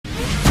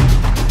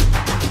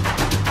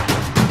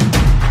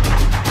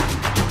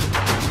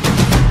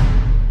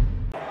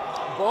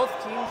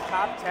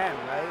top 10,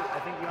 right? I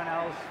think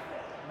UNL's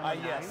number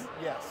 9.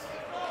 Yes.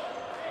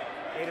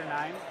 8 or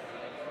 9.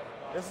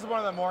 This is one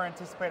of the more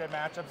anticipated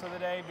matchups of the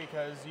day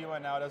because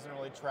UNL doesn't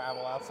really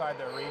travel outside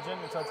their region,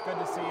 and so it's good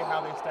to see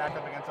how they stack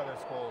up against other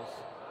schools.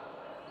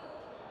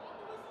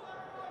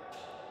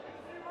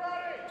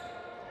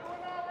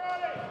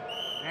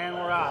 And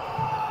we're off.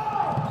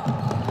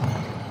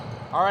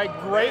 All right,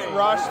 great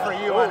rush for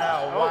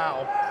UNL.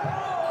 Wow.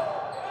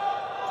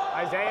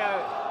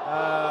 Isaiah,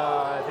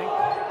 I think.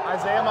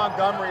 Isaiah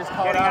Montgomery's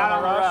called Getting out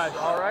on on the rush.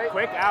 All right.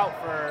 Quick out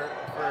for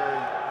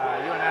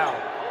UNL.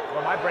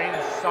 Well, my brain is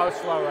so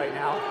slow right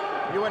now.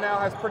 UNL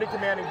has pretty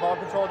commanding ball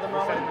control at the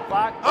moment. The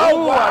clock.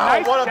 Oh, wow.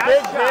 Nice What a chest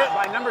big shot hit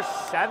by number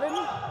 7.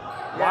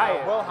 Yeah,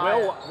 Will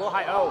Hyatt. Will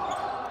Hyatt.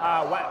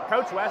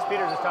 Coach Wes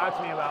Peters has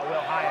talked to me about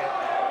Will Hyatt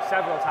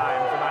several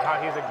times about how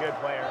he's a good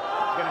player.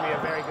 He's going to be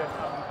a very good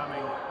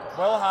up-and-coming.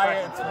 Will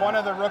Hyatt's one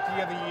of the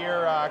Rookie of the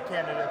Year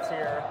candidates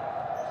here.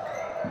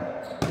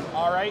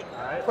 All right.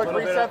 Quick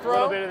reset throw. A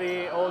little bit of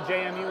the old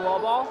JMU wall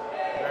ball.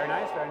 Very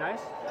nice, very nice.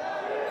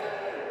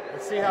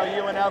 Let's see how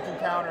UNL can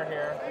counter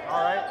here.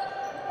 All right.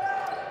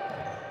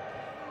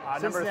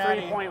 Number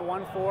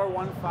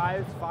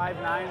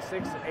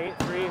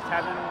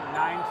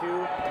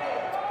 3.141559683792.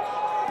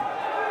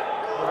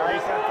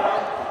 Reset throw.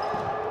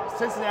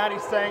 Cincinnati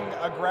staying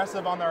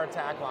aggressive on their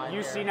attack line.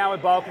 UC here. now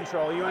with ball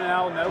control.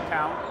 UNL no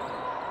count.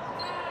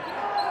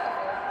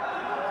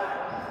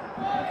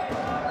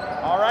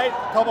 All right,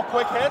 couple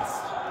quick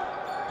hits.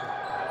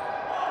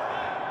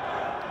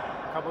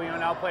 A couple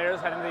UNL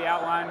players heading to the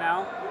outline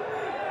now.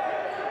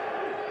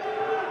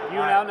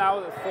 UNL now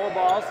with 4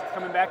 balls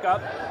coming back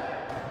up.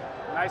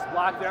 Nice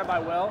block there by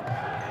Will.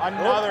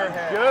 Another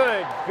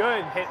hit.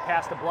 Good hit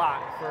past the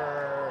block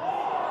for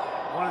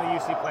one of the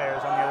UC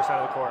players on the other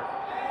side of the court.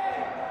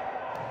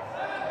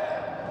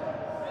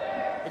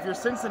 If you're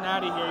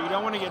Cincinnati here, you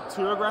don't want to get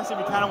too aggressive.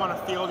 You kind of want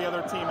to feel the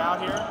other team out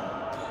here.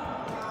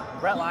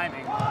 Brett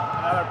Liming,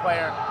 another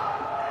player.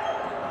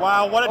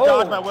 Wow, what a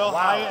dodge by Will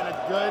Hyatt and a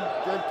good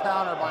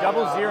counter by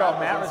 0-0,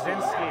 Matt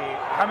Rosinski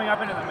coming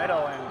up into the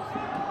middle and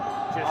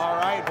just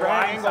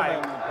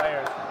blindsiding the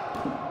players.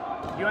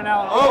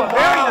 UNL,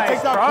 very nice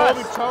takes out cross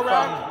Colby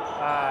Chorak.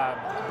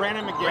 from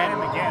Brandon McGinn.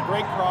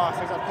 Great cross.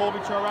 Takes out Colby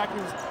Chorak,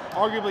 who's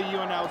arguably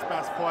UNL's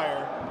best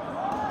player.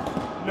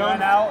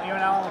 UNL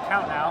on the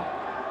count now.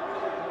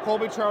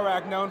 Colby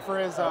Chorak, known for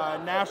his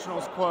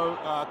Nationals quote,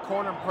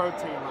 corner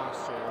protein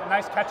last year. A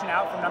nice catching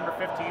out from number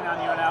 15 on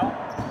UNL.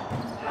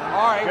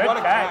 All right, good what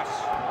a catch.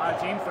 On a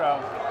team throw.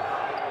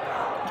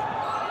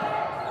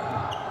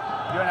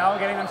 UNL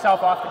getting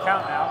themselves off the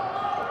count now.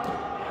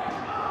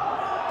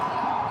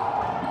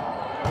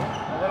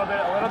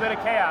 A little bit of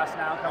chaos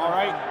now. All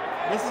right,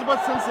 this is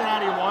what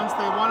Cincinnati wants.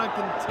 They want to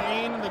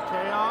contain the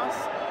chaos,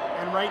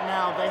 and right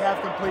now they have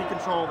complete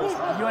control of this.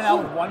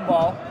 UNL with 1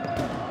 ball.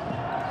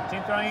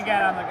 Team throwing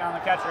again on the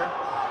catcher.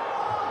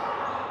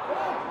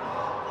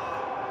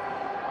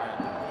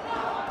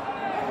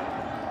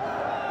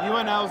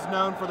 UNL's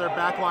known for their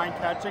backline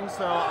catching,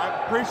 so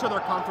I'm pretty sure they're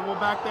comfortable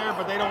back there,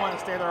 but they don't want to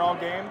stay there all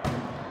game.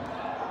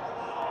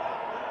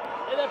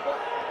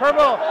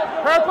 Purple!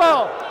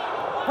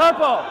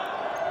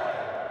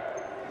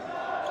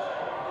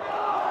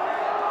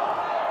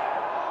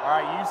 All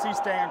right, UC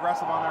staying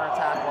aggressive on their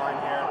attack line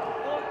here.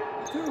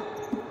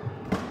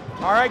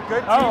 All right,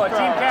 good team throw. A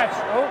team catch.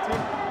 Number 16.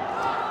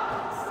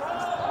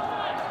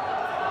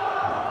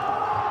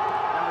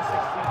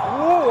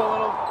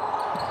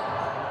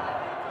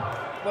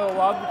 A little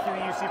love between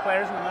the UC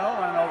players in the middle,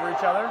 running over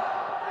each other.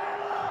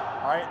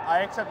 All right,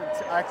 I expect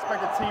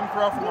a team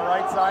throw from the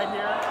right side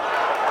here.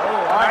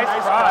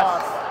 Nice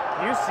cross.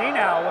 UC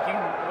now looking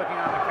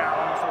on the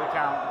count, almost to the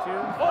count. 2.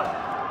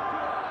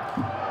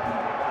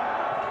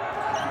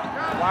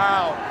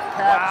 Wow,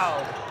 catch. Wow.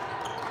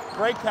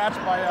 Great catch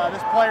by this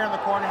player in the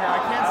corner here.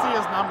 I can't see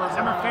his numbers.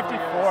 Number 54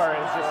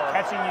 is just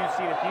catching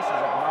UC to pieces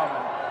at the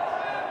moment.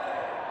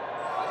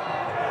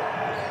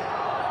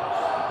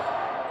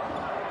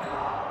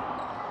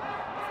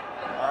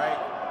 All right.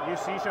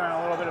 UC showing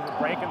a little bit of a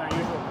break in their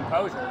usual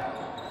composure.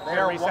 They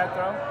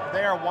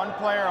are one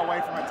player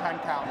away from a 10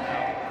 count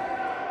now.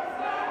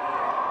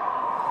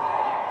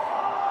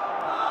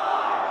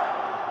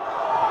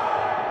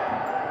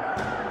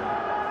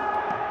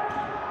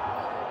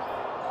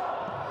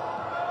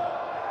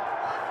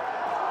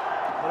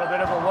 Bit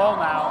of a lull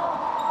now.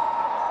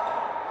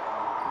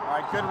 All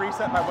right, good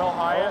reset by Will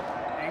Hyatt.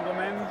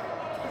 Engelman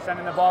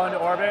sending the ball into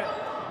orbit.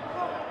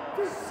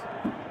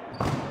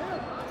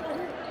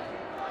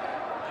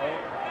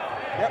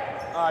 Yep,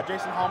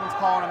 Jason Hallman's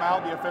calling him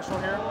out, the official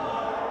here.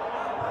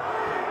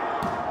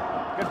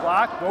 Good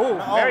block.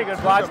 Very good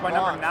blocks by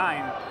number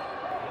 9.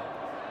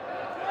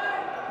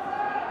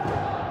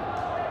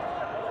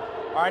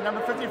 All right,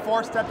 number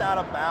 54 stepped out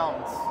of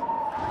bounds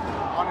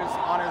on his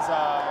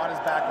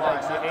back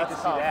line. You hate to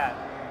see that.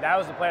 That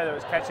was the player that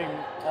was catching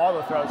all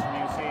the throws from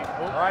UC.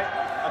 All right,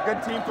 a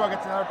good team throw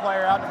gets another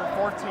player out. Number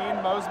 14,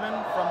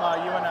 Mosman from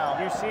UNL.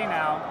 UC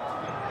now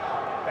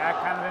back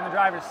kind of in the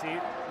driver's seat,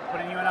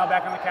 putting UNL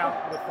back on the count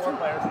with 4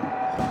 players.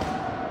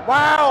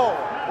 Wow!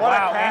 What a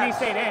catch. And he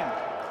stayed in.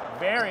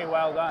 Very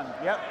well done.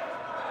 Yep.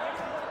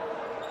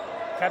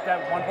 Kept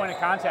that 1 point of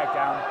contact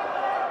down.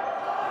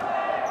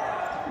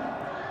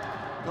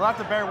 You'll have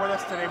to bear with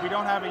us today. We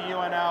don't have a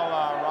UNL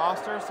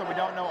roster, so we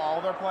don't know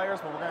all their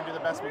players, but we're going to do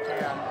the best we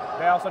can.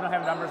 They also don't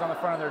have numbers on the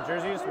front of their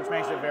jerseys, which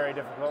makes it very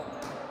difficult.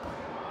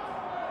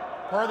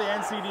 Per the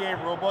NCDA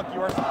rulebook,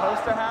 you are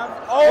supposed to have.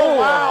 Oh,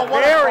 wow!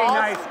 What very a cross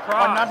nice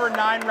cross. On number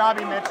 9,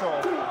 Robbie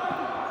Mitchell.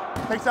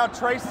 Takes out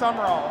Trey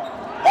Summerall.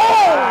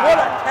 Oh, what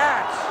a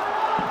catch!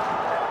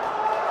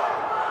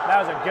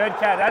 That was a good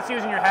catch. That's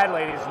using your head,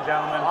 ladies and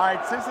gentlemen. All right,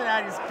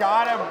 Cincinnati's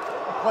got to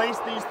place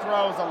these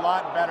throws a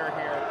lot better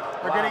here.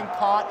 They're getting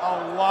caught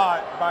a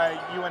lot by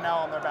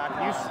UNL on their back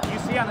line. You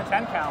see on the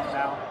 10 count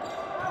now.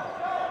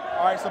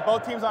 All right, so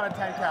both teams on a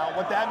 10 count.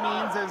 What that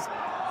means is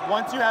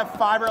once you have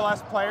 5 or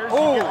less players, you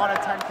get on a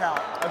 10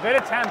 count. A good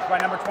attempt by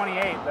number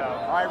 28, though.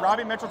 All right,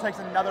 Robbie Mitchell takes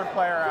another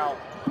player out.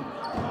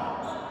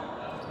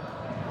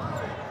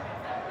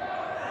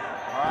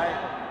 All right,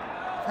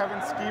 Kevin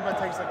Skiba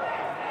takes a...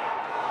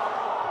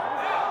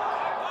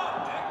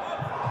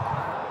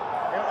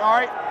 All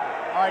right.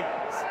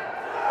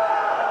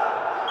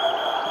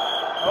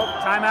 Oh,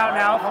 timeout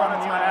now from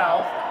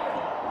UNL.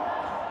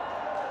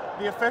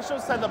 The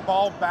officials said the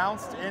ball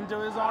bounced into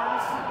his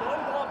arms.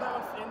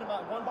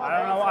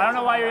 I don't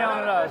know why you're yelling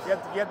at us.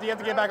 You have to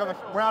get back on the.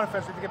 We're not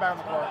official. You have to get back on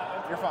the court.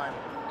 You're fine.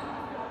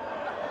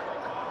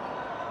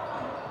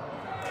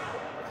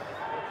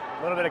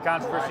 A little bit of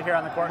controversy here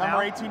on the court now.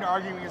 Number 18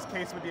 arguing his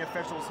case with the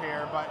officials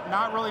here, but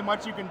not really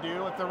much you can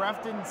do. If the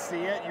ref didn't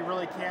see it, you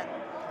really can't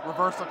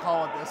reverse the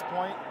call at this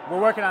point. We're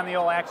working on the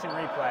old action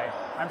replay.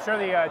 I'm sure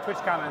the Twitch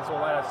comments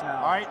will let us know.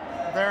 All right,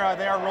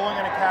 they are rolling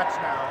in a catch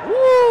now.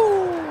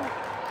 Woo!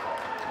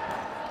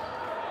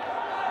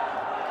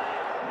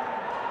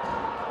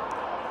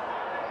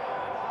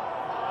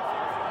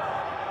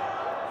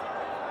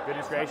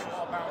 Goodness gracious.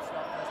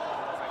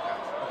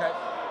 Okay,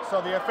 so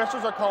the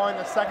officials are calling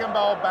the second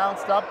ball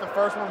bounced up. The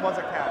first one was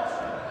a catch.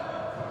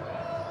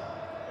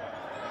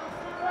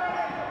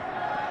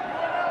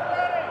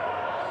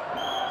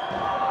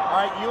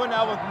 All right,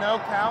 UNL with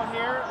no count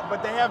here,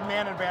 but they have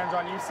man advantage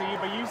on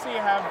UC, but UC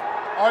have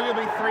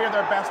arguably 3 of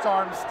their best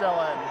arms still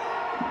in.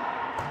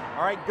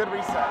 All right, good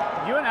reset.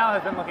 UNL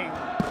has been looking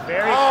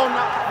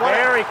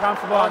very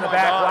comfortable on the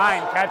back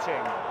line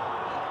catching.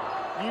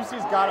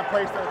 UC's got to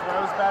place their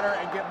throws better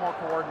and get more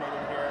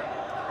coordinated here,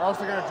 or else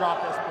they're going to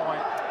drop this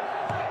point.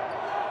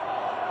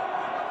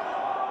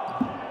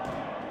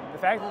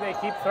 The fact that they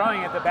keep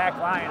throwing at the back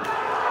line.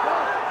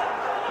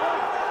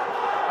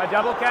 A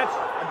double catch.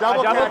 A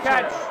double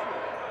catch.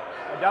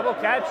 A double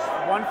catch.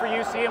 One for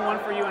UC and one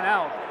for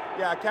UNL.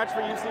 Yeah, catch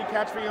for UC,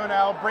 catch for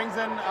UNL. Brings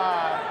in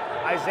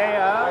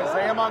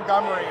Isaiah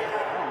Montgomery,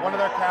 one of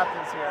their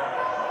captains here.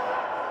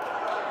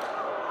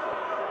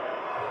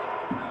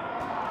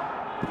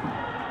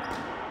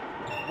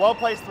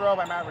 Well-placed throw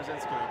by Matt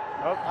Brzezinski.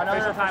 Oh,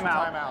 another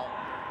timeout.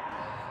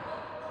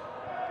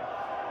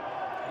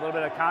 A little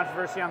bit of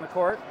controversy on the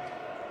court.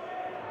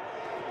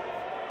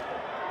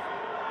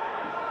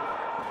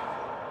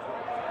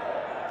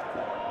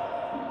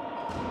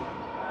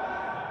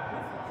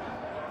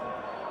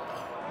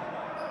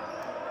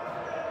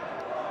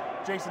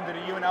 Jason, did a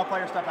UNL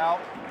player step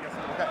out? Yes,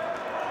 okay.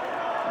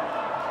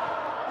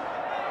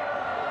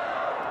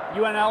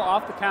 UNL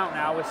off the count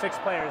now with 6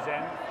 players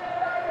in.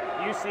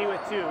 UC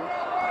with 2.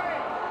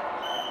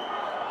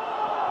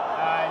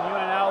 And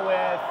UNL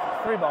with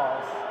 3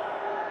 balls.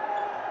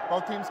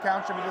 Both teams'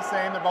 count should be the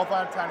same. They're both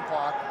on a 10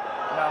 clock.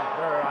 No,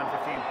 they're on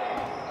 15.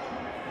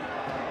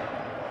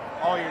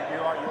 Oh, you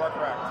are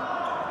correct.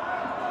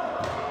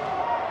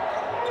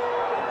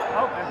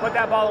 Oh, and put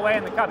that ball away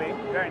in the cubby.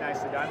 Very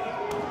nicely done.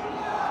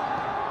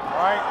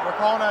 All right, we're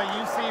calling a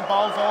UC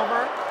balls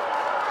over.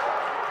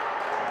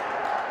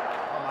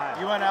 Oh my.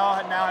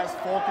 UNL now has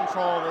full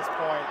control at this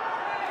point.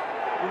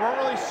 We weren't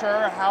really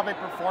sure how they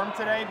performed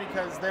today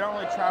because they don't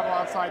really travel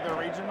outside their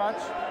region much.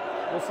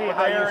 We'll see but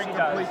how they are UC in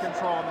complete does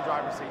control in the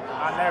driver's seat.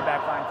 on their back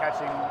line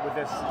catching with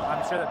this.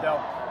 I'm sure that they'll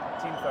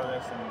team throw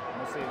this, and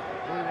we'll see.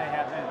 Who do they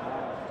have in?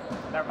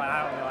 Never mind,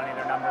 I don't know any of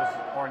their numbers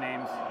or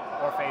names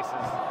or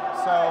faces.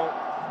 So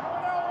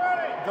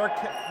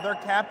their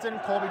captain,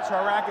 Colby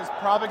Chorak, is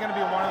probably going to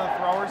be one of the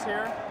throwers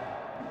here.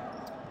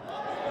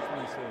 Let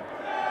me see.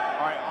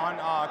 All right, on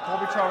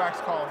Colby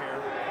Chorak's call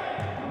here.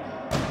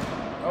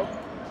 Oh.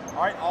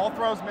 All right, all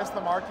throws miss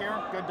the mark here.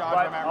 Good dodge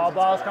by Matt. All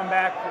balls come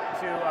back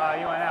to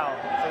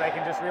UNL, so they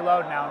can just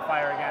reload now and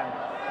fire again.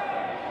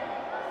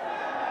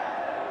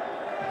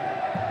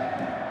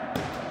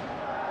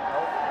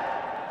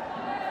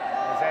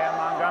 Oh. Isaiah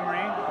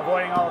Montgomery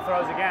avoiding all the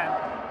throws again.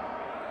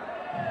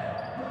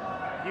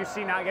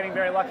 UC not getting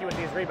very lucky with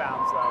these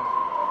rebounds, though.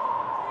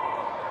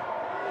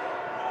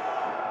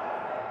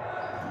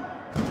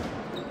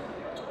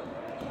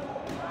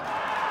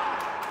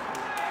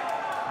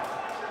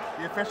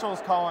 The official is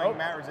calling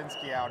Matt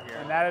Brzezinski out here.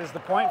 And that is the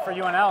point for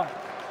UNL.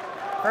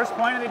 First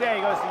point of the day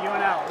goes to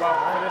UNL, well,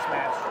 for this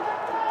match.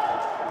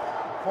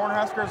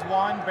 Cornhuskers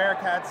 1,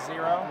 Bearcats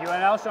 0.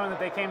 UNL showing that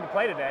they came to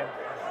play today.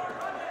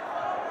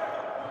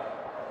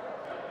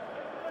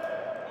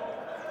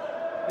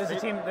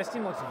 This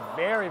team looks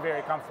very,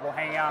 very comfortable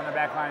hanging out on the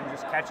back line and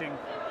just catching.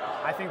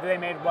 I think they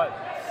made, what,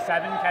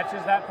 7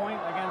 catches that point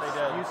against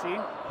UC?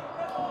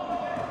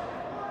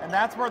 And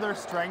that's where their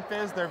strength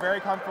is. They're very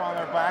comfortable on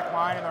their back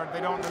line, and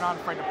they're not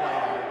afraid to play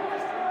there.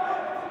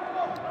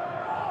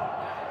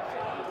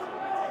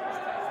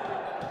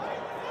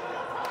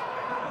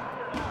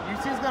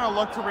 UC's going to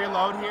look to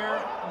reload here.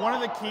 One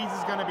of the keys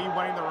is going to be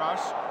winning the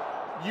rush.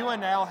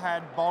 UNL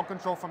had ball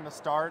control from the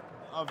start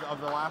of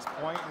the last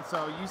point, and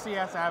so UC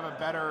has to have a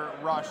better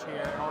rush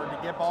here in order to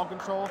get ball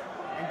control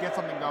and get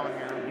something going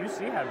here.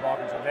 UC had ball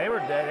control. They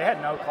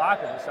had no clock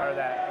at the start of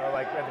that, or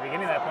like at the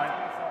beginning of that point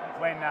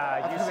when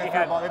UC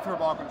they threw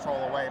ball control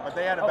away, but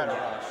they had a better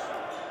rush.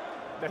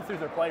 They threw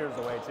their players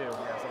away too.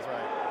 Yes, that's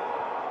right.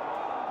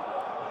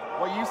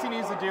 What UC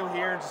needs to do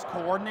here is just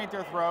coordinate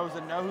their throws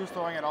and know who's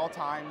throwing at all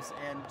times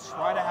and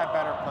try to have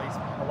better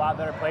placement. A lot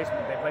better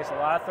placement. They place a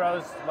lot of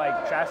throws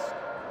like chest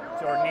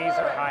or knees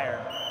or higher.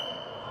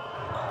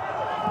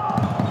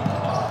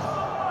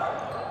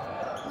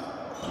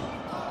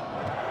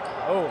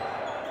 Oh,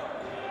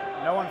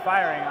 no one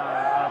firing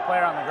on a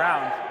player on the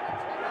ground.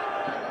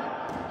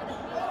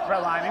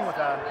 Brett Liming with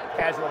a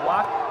casual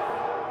block.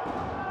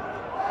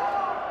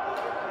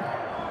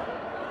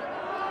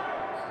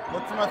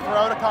 Look from a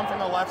throw to come from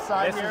the left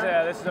side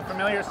here. This is a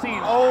familiar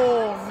scene.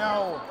 Oh,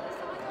 no.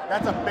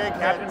 That's a big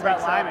Captain hit.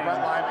 Brett Liming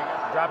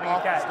dropping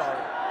a catch. Start.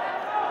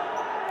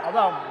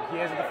 Although he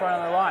is at the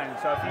front of the line,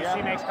 so if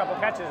UC makes a couple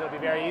catches, it'll be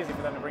very easy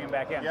for them to bring him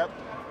back in. Yep.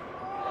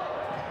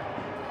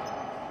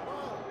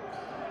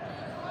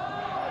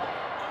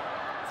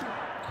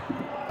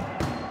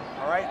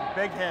 All right,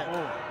 big hit.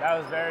 Ooh, that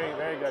was very,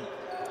 very good.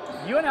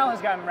 UNL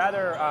has gotten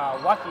rather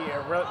lucky,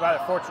 or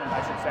rather fortunate,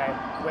 I should say,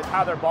 with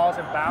how their balls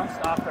have bounced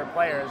off their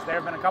players. There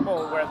have been a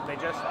couple where they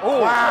just...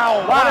 Ooh,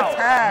 wow, what a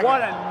tag.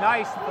 What a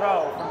nice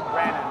throw from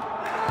Brandon.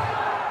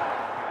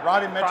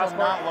 Robbie Mitchell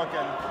not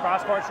looking.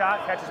 Cross-court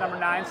shot, catches number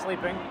 9,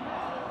 sleeping.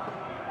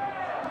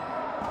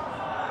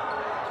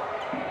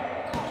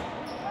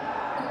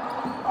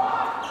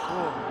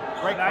 Ooh,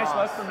 great nice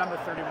cross. look from number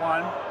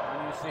 31.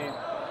 And you see,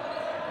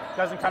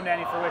 doesn't come to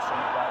any fruition,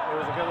 but it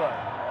was a good look.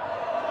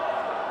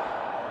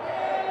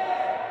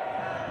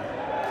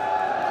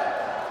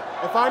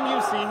 If I'm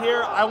UC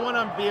here, I want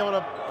to be able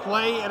to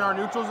play in our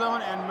neutral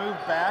zone and move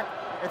back.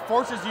 It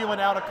forces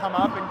UNL to come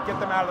up and get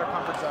them out of their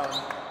comfort zone.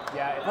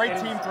 Yeah, great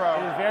team throw.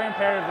 It is very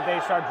imperative that they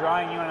start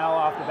drawing UNL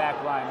off the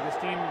back line. This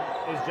team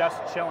is just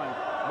chilling,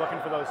 looking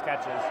for those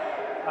catches.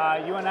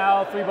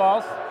 UNL 3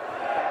 balls.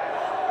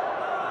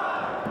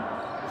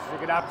 This is a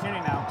good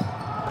opportunity now.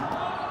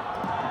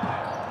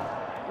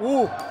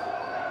 Ooh.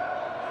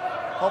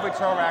 Kobe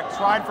Chorak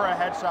tried for a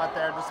headshot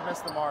there, just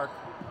missed the mark.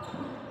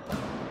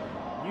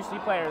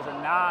 UC players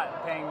are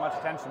not paying much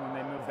attention when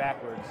they move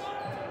backwards.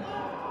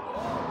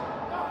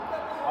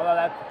 Although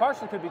that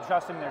partially could be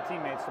trusting their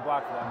teammates to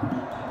block for them.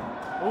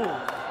 Ooh,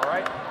 all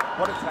right.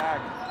 What a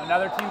tag.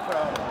 Another team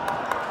throw.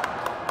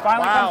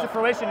 Finally comes to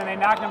fruition, and they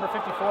knock number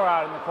 54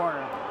 out in the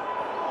corner.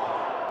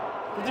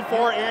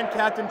 54 and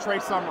Captain Trey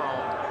Summerall.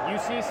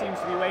 UC seems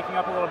to be waking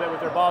up a little bit with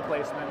their ball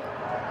placement.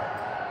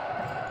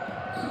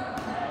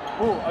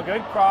 Ooh, a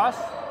good cross.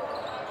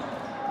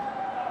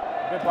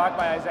 Good block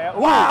by Isaiah.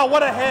 Ooh. Wow,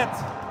 what a hit.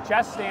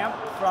 Chest stamp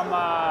from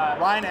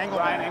Ryan Engelman.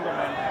 Ryan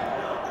Engelman.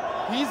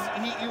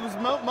 He was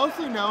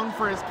mostly known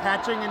for his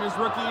catching in his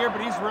rookie year,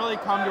 but he's really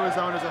come to his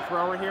own as a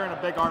thrower here and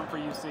a big arm for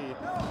UC.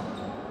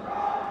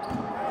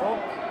 Oh,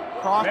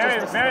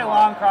 very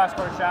long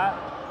cross-court shot.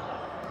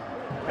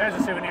 There's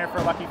a souvenir for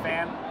a lucky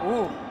fan.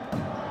 Ooh.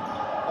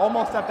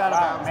 Almost stepped out of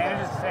bounds.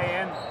 Manages to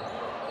stay in.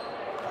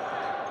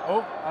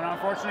 Oh, an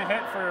unfortunate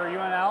hit for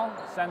UNL.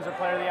 Sends their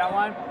player to the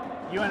outline.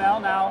 UNL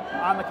now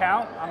on the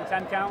count, on the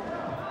 10 count.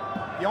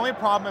 The only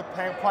problem with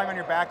playing on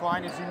your back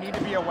line is you need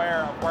to be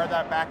aware of where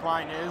that back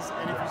line is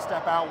and if you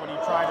step out when you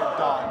try to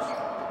dodge.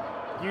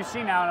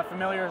 UC now in a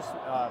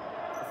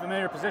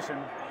familiar position.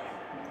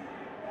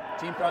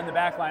 Team throw in the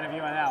back line of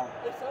UNL.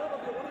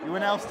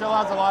 UNL still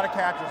has a lot of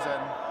catches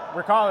in.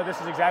 Recall that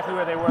this is exactly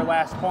where they were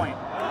last point.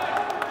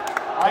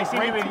 They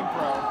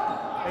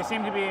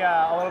seem to be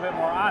a little bit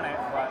more on it,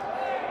 but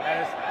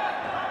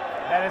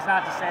that is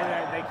not to say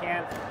that they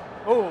can't.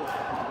 Ooh,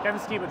 Kevin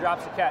Skiba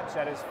drops a catch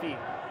at his feet.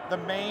 The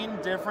main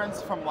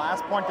difference from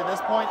last point to this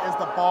point is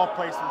the ball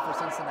placement for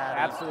Cincinnati.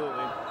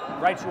 Absolutely.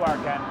 Right you are,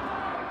 Ken.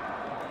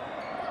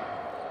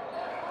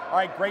 All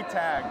right, great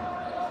tag.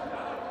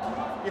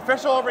 The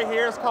official over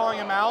here is calling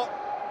him out.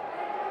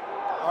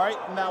 All right,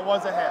 and that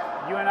was a hit.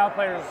 UNL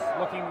players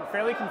looking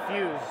fairly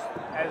confused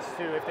as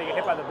to if they get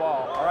hit by the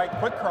ball. All right,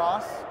 quick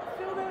cross.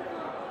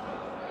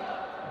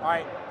 All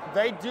right,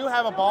 they do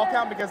have a ball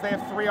count because they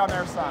have 3 on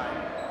their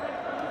side.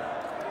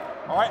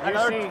 All right,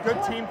 another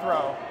good team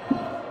throw.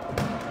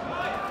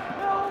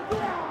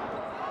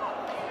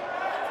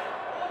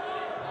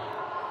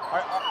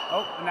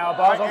 Oh, now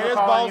ball's over. It is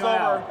ball's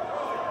over.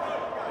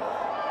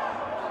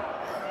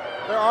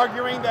 They're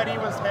arguing that he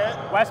was hit.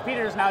 Wes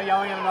Peters now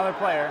yelling at another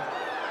player.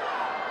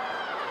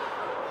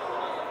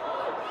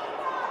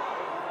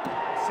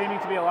 Seeming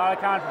to be a lot of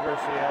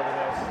controversy over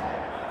this.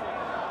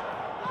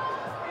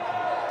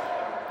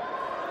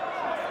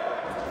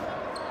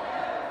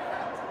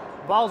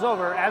 ball's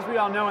over, as we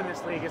all know in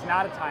this league, is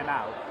not a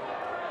timeout.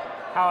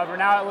 However,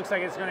 now it looks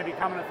like it's going to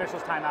become an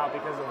official's timeout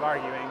because of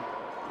arguing.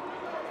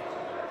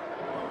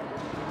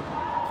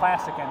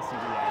 Classic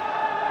NCDA.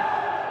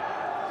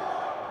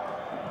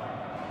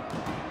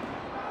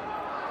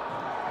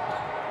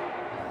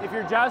 If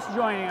you're just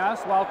joining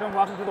us, welcome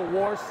to the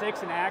War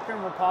 6 in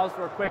Akron. We'll pause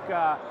for a quick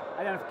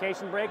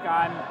identification break.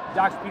 I'm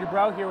Dr. Peter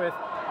Bro here with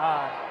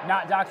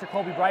not Dr.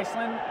 Colby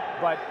Bryceland,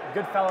 but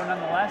good fellow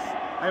nonetheless.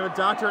 I have a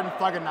doctorate in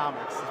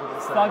thugonomics, is what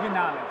it says.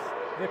 Thugonomics.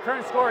 The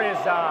current score is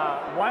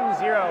 1-0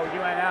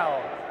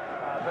 UNL,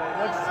 but it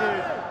looks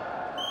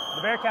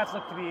the Bearcats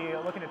look to be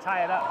looking to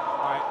tie it up.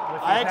 All right.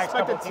 I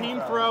expect a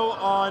team throw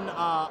on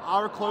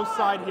our close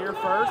side here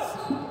first.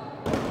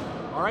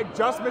 All right,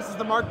 just misses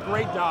the mark.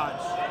 Great dodge.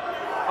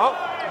 Oh,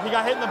 he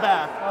got hit in the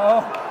back.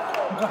 Oh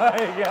my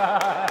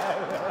God.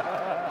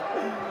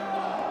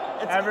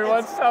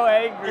 Everyone's so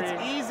angry. It's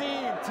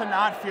easy to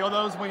not feel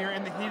those when you're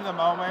in the heat of the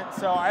moment,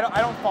 so I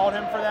don't fault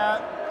him for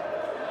that.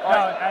 No,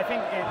 I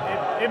think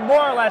it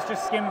more or less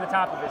just skimmed the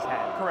top of his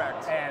head.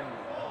 Correct. And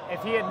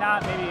if he had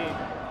not maybe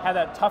had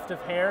that tuft of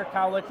hair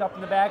cowlicked up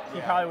in the back,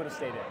 he probably would have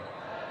stayed in.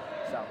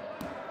 So.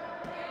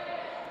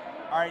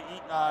 All right,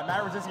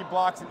 Matt Rosinski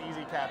blocks an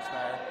easy catch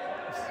there.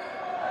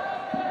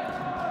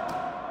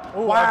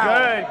 Ooh, wow. A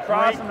good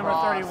cross on number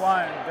cross.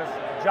 31.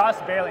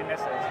 Just barely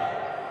misses.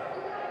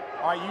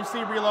 All right, you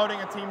see reloading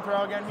a team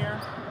throw again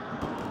here.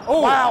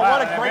 Ooh, wow,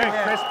 what a great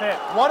hit. Crisp hit.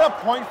 What a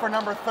point for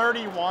number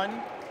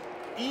 31.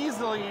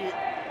 Easily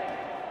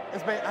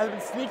has been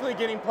sneakily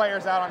getting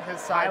players out on his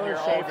side Tyler here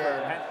all Schaefer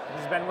game.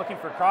 has been looking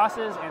for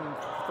crosses and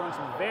throwing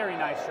some very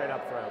nice straight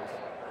up throws.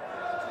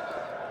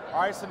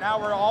 All right, so now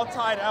we're all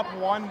tied up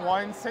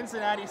 1-1.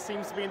 Cincinnati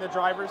seems to be in the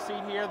driver's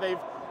seat here. They've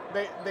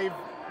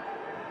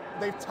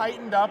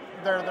tightened up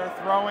their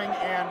throwing,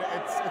 and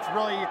it's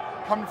really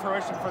come to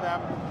fruition for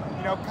them.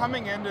 You know,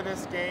 coming into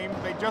this game,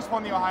 they just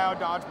won the Ohio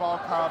Dodgeball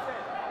Cup.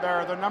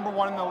 They're number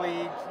 1 in the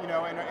league, you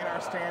know, in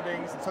our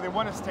standings. So they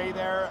want to stay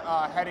there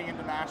heading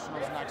into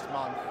nationals next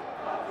month.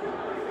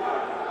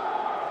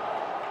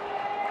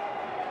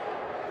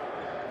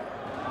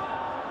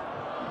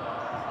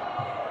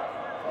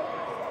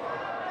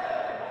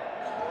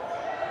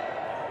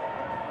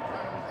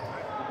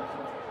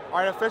 All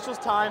right, officials'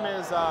 time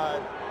is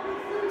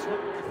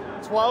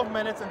 12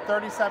 minutes and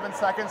 37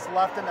 seconds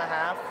left in the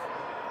half.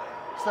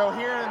 So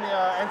here in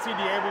the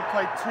NCDA, we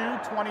play 2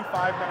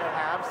 25-minute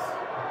halves.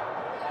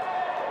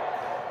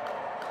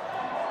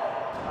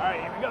 All right,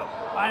 here we go.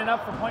 Lining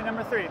up for point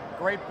number 3.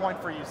 Great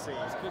point for UC.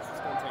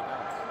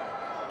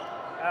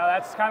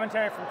 That's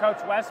commentary from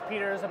Coach Wes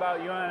Peters about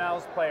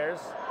UNL's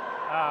players.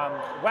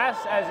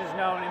 Wes, as is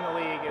known in the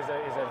league, is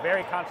a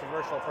very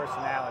controversial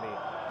personality.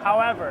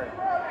 However,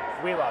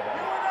 we love it.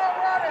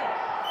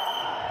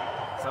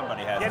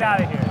 Somebody has Get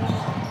out of here.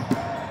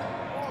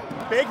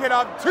 Big hit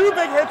up, 2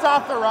 big hits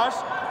off the rush.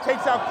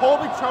 Takes out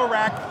Colby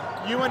Chorak,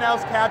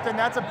 UNL's captain.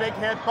 That's a big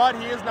hit, but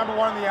he is number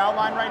 1 in the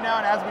outline right now,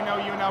 and as we know,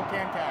 UNL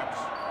can catch.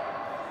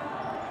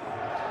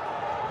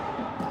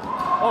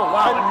 Oh,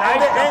 wow,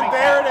 and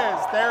there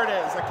it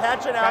is. A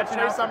catch it out,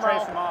 Trey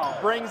Summerall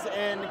brings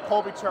in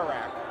Colby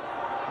Chorak.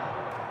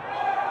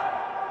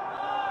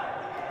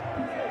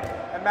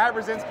 And Matt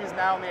Brzezinski is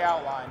now in the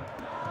outline.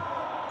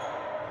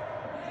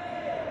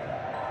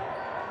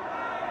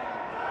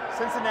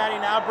 Cincinnati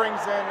now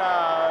brings in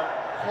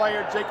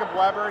player Jacob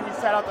Weber. He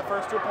set out the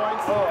first 2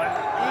 points. Oh,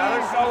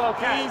 another solo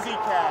catch. Easy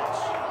catch.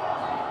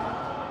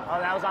 Oh,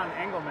 that was on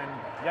Engelman.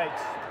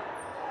 Yikes.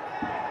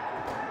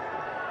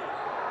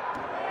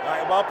 All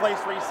right,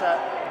 well-placed reset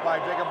by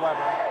Jacob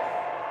Weber.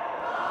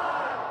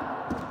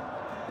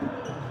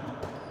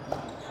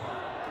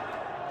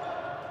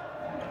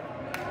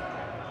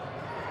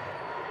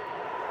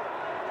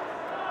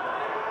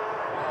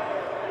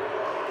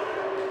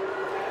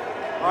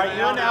 All right,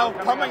 UNL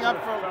coming up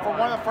for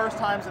one of the first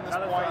times in this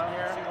point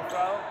here. Single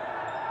throw.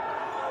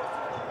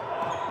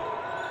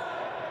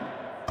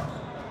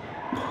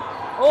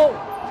 Oh!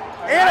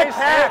 And a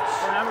catch!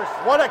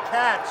 What a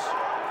catch!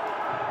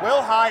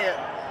 Will Hyatt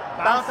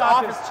bounced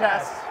off his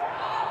chest.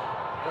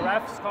 The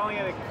ref's calling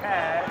it a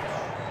catch.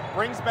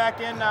 Brings back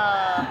in,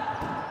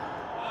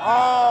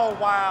 oh,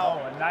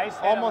 wow. Oh, a nice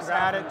hit. Almost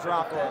had it,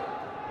 dropped it.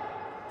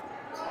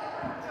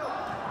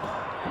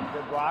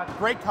 Good block.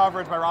 Great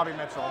coverage by Robbie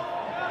Mitchell.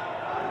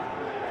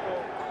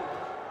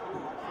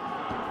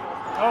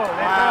 Oh, they throw a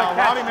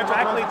catch Robbie Mitchell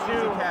directly throws an to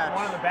easy catch.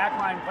 one of the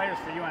backline players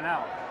for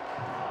UNL.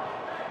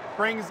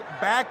 Brings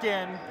back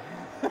in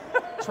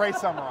Trey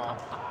Summerall.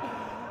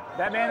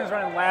 That man is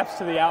running laps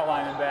to the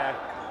outline and back.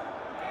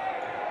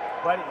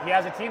 But he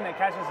has a team that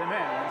catches him in,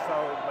 and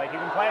so like you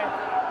can play.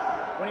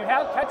 When you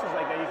have catches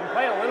like that, you can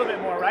play a little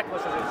bit more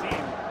reckless as a team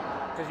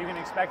because you can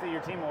expect that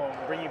your team will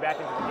bring you back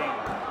into the game.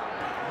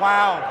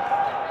 Wow.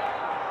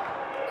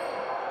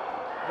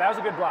 That was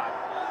a good block.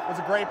 It was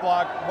a great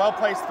block.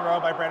 Well-placed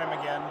throw by Brandon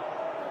McGinn.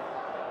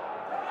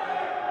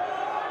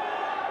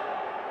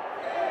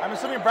 I'm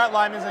assuming Brett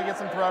Lyman's going to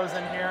get some throws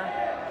in here.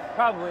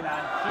 Probably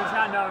not. He's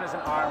not known as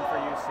an arm for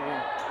UC.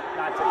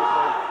 Not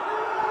typically.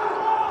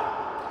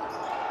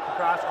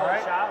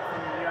 cross-court shot from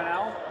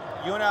UNL.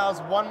 UNL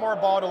has one more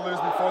ball to lose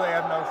before they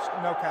have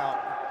no count.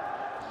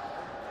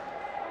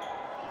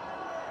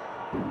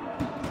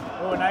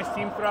 Oh, a nice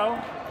team throw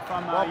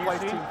from Well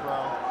placed team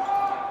throw.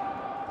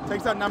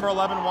 Takes out number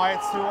 11,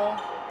 Wyatt Sewell.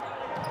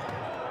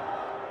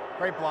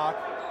 Great block.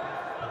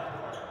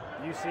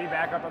 UC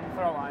back up on the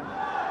throw line.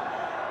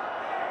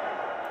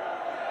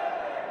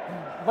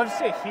 Let's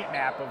see a heat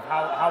map of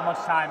how much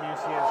time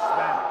UC has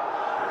spent.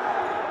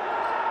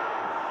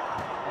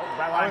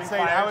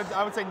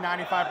 I would say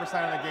 95% of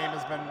the game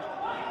has been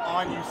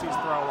on UC's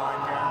throw line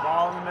here.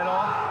 Ball in the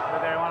middle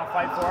where they want to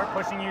fight for it,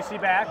 pushing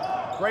UC back.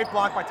 Great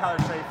block by Tyler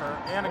Schaefer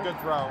and a good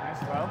throw. Nice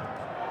throw.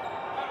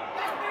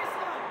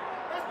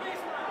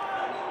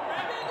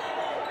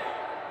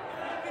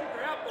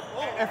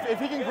 If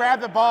he can grab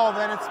the ball,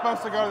 then it's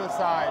supposed to go to the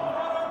side.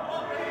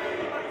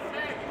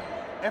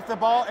 If the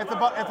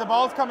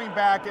ball's coming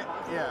back,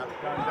 yeah.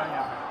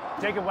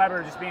 Done. Jacob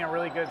Weber just being a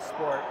really good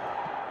sport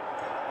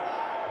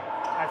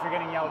after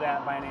getting yelled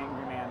at by an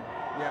angry man.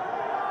 Yeah.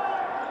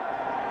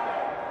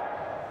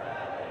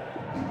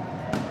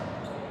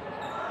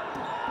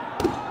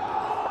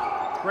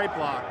 Great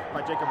block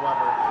by Jacob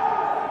Weber.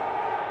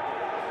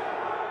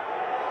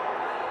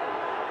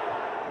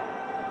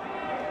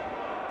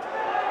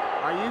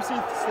 Are you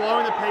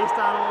slowing the pace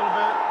down a little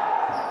bit?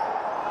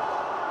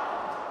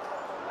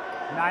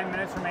 9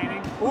 minutes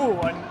remaining.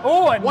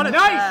 A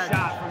nice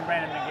shot from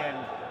Brandon McGinn.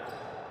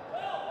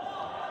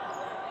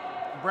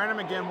 Brandon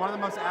McGinn, one of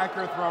the most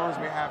accurate throwers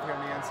we have here in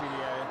the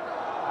NCDA.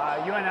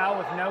 UNL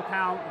with no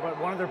count, but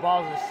one of their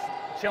balls is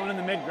chilling in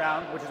the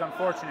mid-ground, which is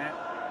unfortunate.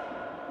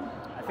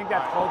 I think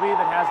that's Colby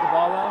that has the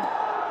ball though.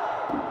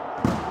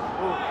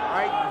 All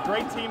right,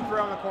 great team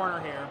throw in the corner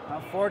here.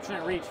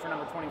 Unfortunate reach for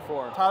number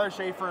 24. Tyler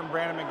Schaefer and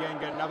Brandon McGinn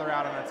get another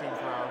out on their team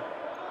throw.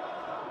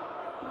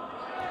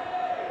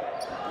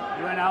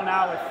 UNL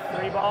now with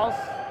 3 balls,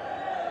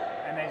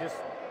 and they just,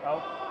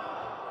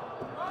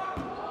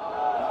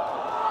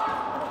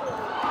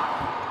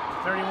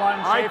 31,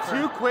 All right,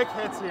 Schaefer. 2 quick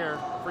hits here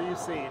for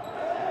UC.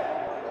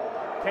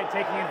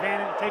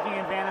 Taking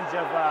advantage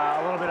of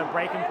a little bit of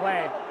break and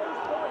play.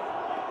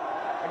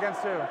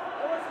 Against who?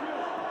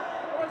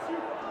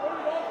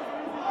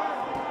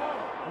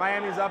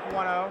 Miami's up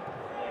 1-0.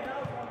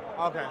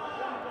 Okay.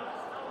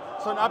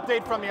 So an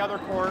update from the other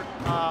court.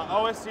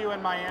 OSU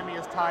and Miami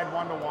is tied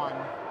 1-1.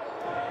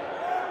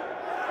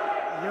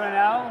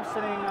 UNL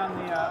sitting on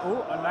the,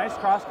 a nice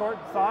cross-court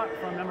thought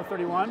from number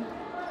 31.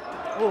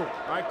 All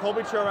right,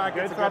 Colby Chorak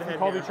gets a good hit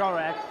Colby here.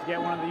 Chorak to get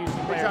one of the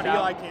UC players Takes out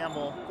Eli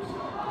Campbell.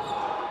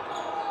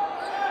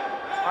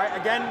 All right,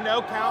 again,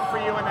 no count for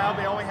UNL.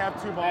 They only have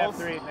 2 balls.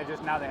 They have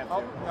 3. Now they have 2.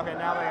 Okay,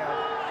 now they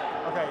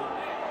have. Okay.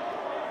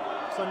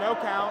 So no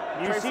count.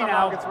 UC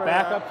now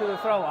back up to the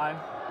throw line.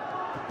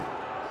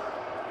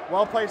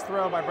 Well-placed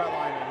throw by Brett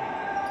Lyman.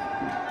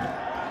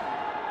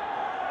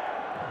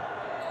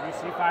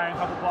 UC firing a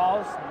couple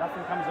balls.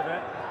 Nothing comes of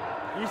it.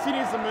 UC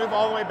needs to move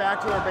all the way back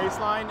to their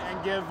baseline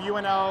and give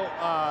UNL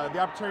the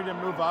opportunity to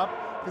move up,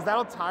 because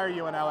that'll tire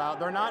UNL out.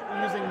 They're not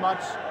using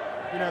much,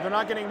 they're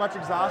not getting much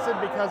exhausted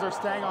because they're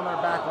staying on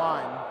their back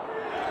line.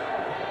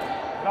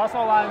 But also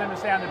allowing them to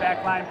stay on the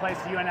back line plays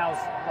to UNL's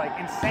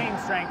insane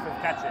strength of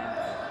catching.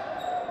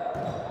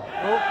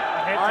 A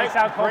hit takes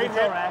out Colby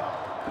Chorak.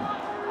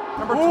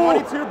 Number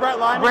 22, Brett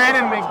Lyman.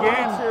 Brandon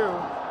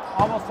McGinn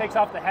almost takes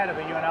off the head of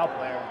a UNL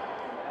player.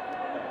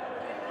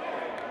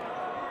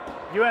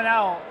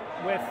 UNL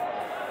with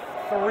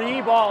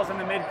 3 balls in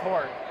the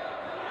midcourt.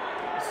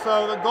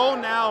 So the goal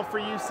now for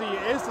UC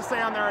is to stay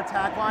on their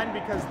attack line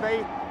because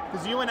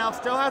UNL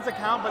still has a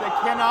count, but they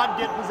cannot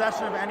get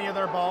possession of any of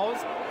their balls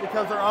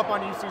because they're up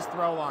on UC's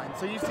throw line.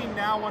 So UC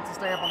now wants to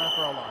stay up on their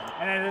throw line.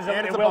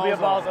 And it will be a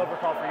balls over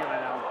call for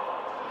UNL.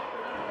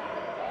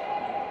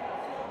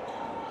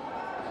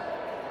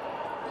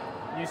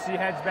 UC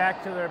heads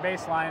back to their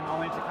baseline,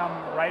 only to come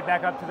right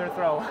back up to their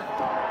throw.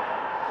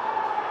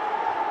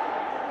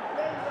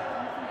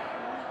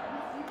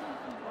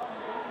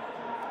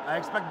 I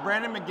expect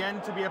Brandon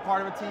McGinn to be a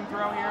part of a team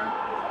throw here,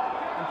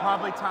 and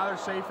probably Tyler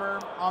Schaefer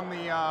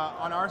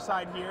on our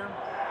side here.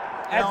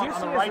 On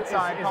the right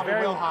side, probably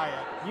Will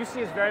Hyatt.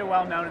 UC is very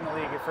well known in the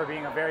league for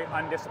being a very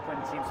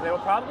undisciplined team, so they will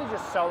probably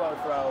just solo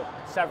throw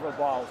several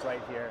balls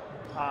right here.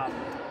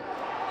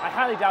 I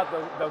highly doubt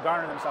they'll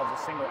garner themselves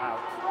a single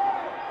out.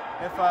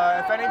 If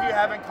any of you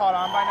haven't caught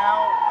on by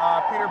now,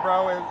 Peter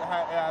Bro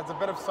has a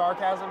bit of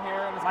sarcasm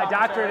here in his My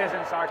commentary. doctorate is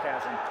in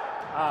sarcasm.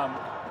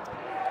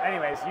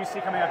 Anyways,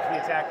 UC coming up to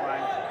the attack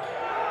line.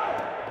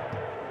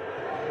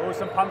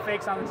 Some pump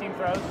fakes on the team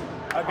throws.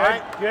 A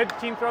good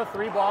team throw,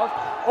 3 balls.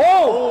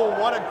 Oh,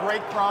 what a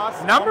great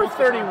cross. Number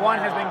 31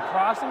 has been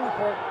crossing the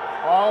court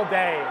all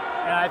day,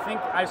 and I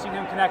think I've seen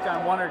him connect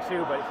on 1 or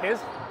 2, but his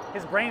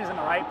brain is in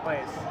the right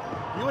place.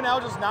 UNL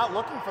just not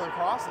looking for the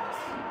crosses.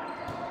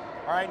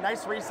 All right,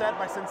 nice reset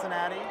by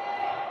Cincinnati.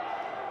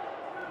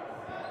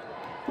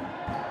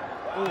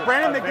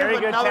 Brandon McGinn very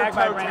with good another tag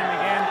by Brandon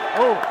McGinn.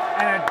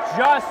 And it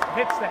just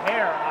hits the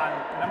hair on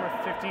number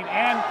 15.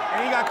 And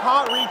he got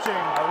caught reaching.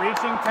 A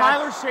reaching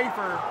Tyler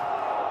Schaefer.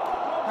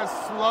 has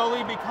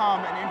slowly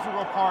become an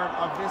integral part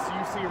of this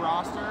UC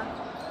roster.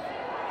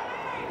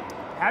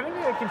 Having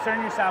to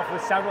concern yourself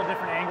with several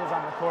different angles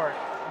on the court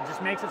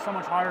just makes it so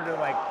much harder to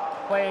like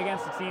play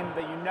against a team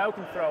that you know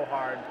can throw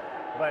hard,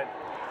 but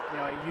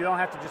you don't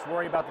have to just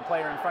worry about the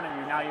player in front of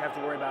you. Now you have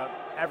to worry about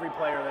every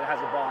player that has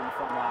a ball on the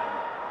front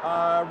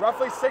line.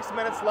 Roughly 6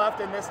 minutes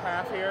left in this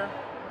half here.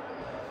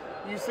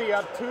 UC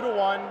up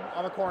 2-1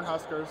 on the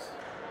Cornhuskers.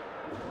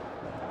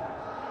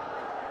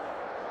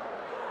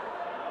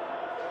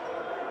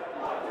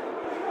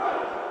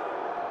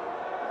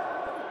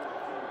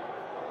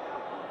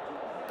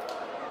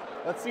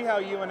 Let's see how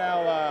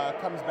UNL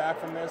comes back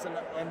from this.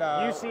 And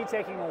UC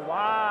taking a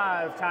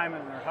lot of time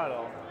in their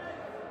huddle,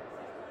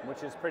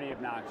 which is pretty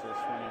obnoxious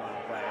when you want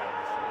to play,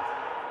 obviously.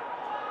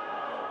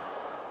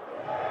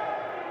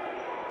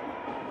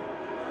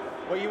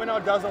 What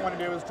UNL doesn't want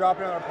to do is drop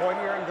another point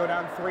here and go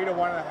down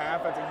 3-1 at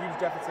half. That's a huge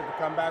deficit to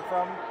come back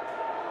from.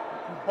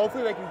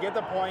 Hopefully they can get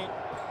the point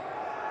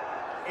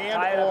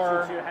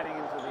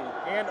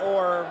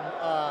or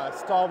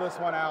stall this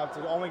one out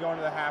to only go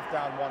into the half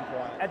down 1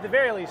 point. At the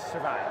very least,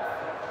 survive.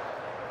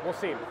 We'll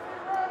see. UNL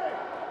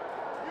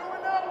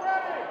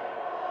ready.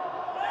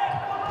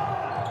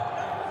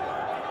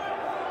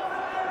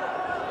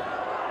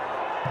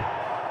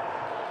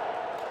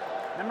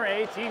 Number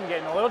 18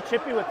 getting a little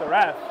chippy with the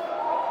ref.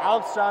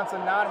 Alex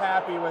Johnson not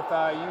happy with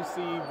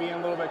UC being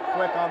a little bit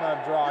quick on the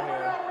draw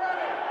here.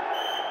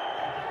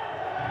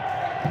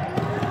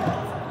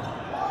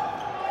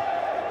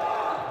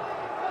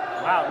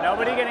 Wow,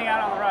 nobody getting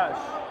out on the rush.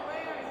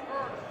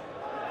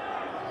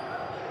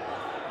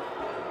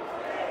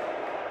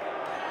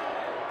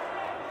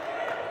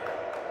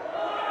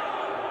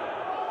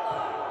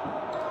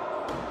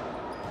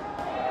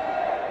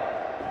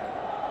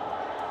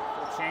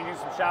 Changing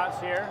some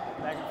shots here,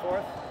 back and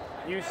forth.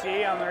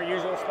 UC on their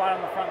usual spot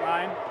on the front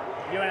line.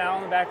 UNL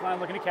on the back line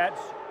looking to catch.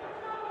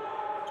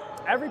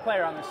 Every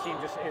player on this team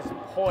just is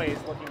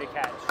poised looking to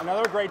catch.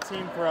 Another great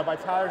team throw by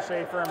Tyler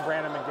Schaefer and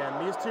Brandon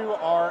McGinn. These two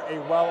are a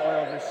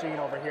well-oiled machine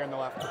over here on the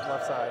left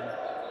side.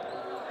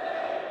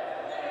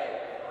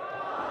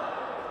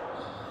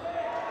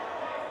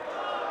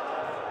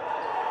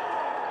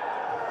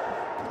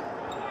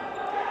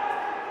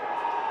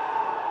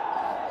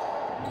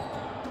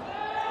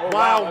 Oh,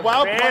 wow,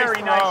 well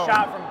very nice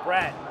shot from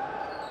Brett.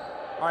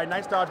 All right,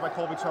 nice dodge by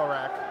Colby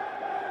Chorak.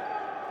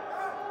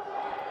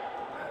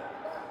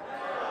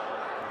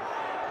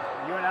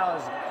 UNL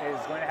is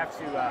going to have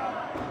to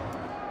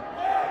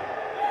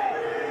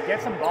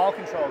get some ball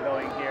control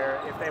going here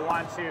if they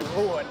want to.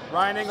 Ooh,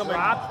 Ryan Engelman.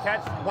 Drop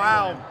catch.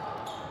 Wow.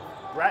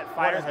 Brett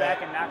fires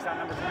back and knocks out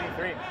number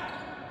 23.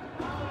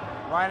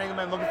 Ryan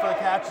Engelman looking for the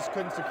catch, just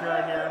couldn't secure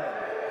it here.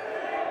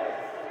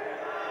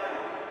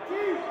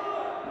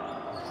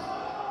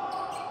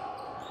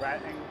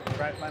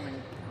 Brett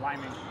Liming.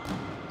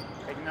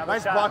 Taking another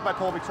nice shot. block by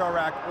Colby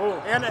Chorak. Ooh.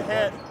 And a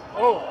hit.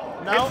 Oh,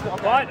 no? Hits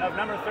the butt of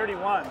number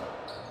 31.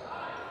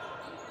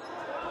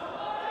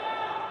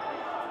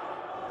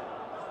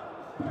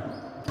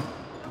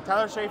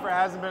 Tyler Schaefer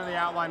hasn't been in the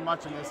outline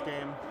much in this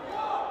game.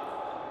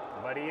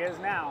 But he is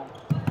now.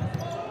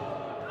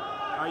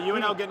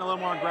 UNL getting a little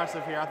more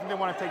aggressive here. I think they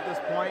want to take this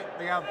point.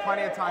 They have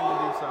plenty of time to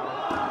do so.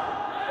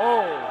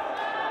 Oh.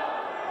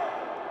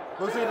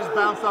 Looks like it just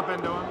bounced up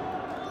into him.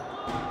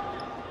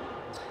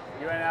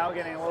 UNL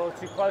getting a little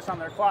too close on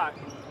their clock.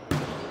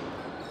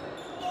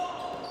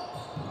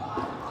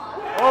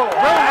 Oh,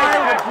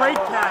 nice, a great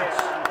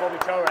catch. Colby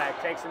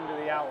Chorak takes him to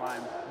the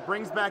outline.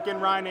 Brings back in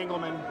Ryan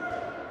Engelman,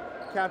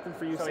 captain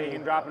for UC. So he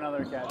can drop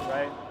another catch,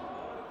 right?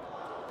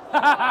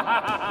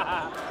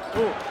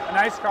 Ooh, a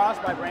nice cross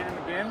by Brandon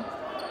McGinn.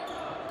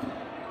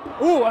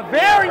 Ooh, a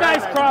very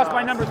nice cross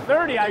by number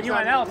 30 on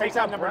UNL. Takes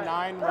out number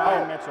 9,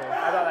 Ryan Mitchell.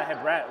 I thought I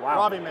had Brett. Wow.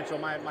 Robbie Mitchell,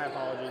 my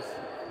apologies.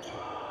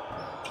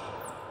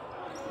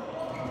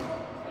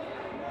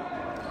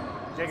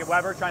 Jacob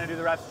Weber trying to do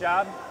the ref's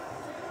job.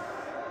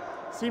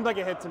 Seemed like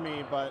a hit to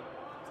me, but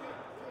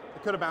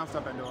it could have bounced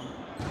up into him.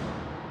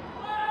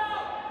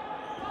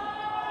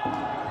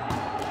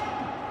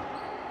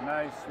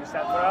 Nice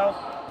reset throw.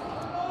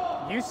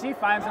 UC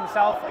finds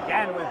himself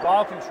again with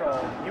ball control.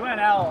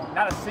 UNL,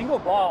 not a single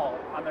ball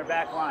on their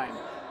back line.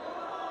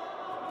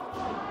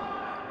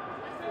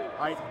 All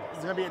right,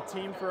 there's going to be a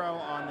team throw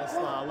on this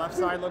left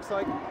side, looks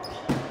like.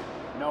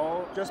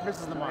 No. Just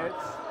misses the mark.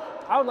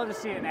 I would love to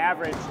see an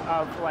average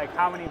of like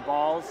how many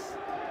balls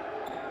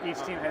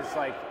each team has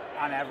like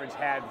on average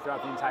had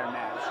throughout the entire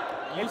match.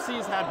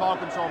 UC's had ball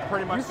control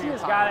pretty much the entire UC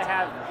has got to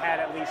have had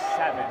at least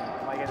 7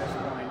 like at this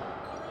point.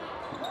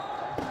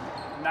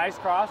 Nice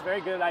cross,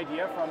 very good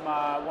idea from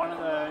one of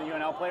the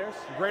UNL players.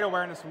 Great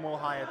awareness from Will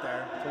Hyatt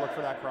there to look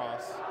for that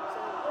cross.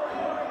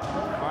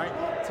 All right,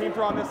 team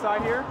throw on this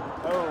side here.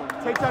 Oh.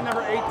 Takes out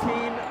number 18,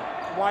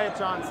 Wyatt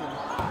Johnson.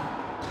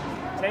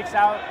 Takes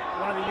out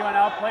one of the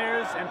UNL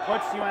players and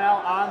puts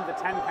UNL on the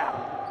 10 count.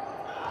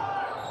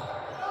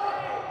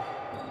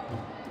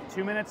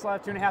 2 minutes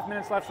left, 2.5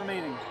 minutes left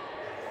remaining.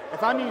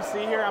 If I'm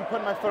UC here, I'm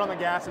putting my foot on the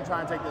gas and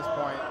trying to take this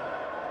point.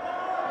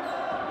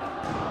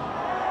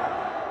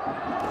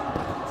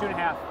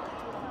 2.5.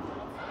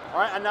 All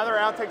right, another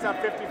out, takes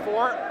out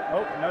 54.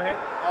 Oh, no hit.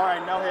 All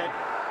right, no hit.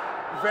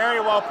 Very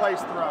well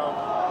placed throw.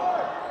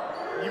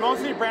 You won't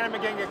see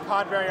Brandon McGinn get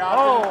caught very often.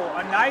 Oh,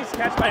 a nice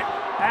catch by,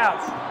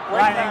 ouch, Great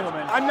Ryan catch.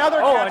 Engelman.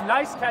 Another Oh, catch. a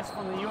nice catch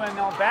from the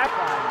UNL back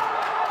line.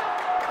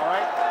 All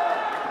right.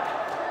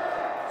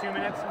 2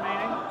 minutes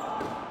remaining.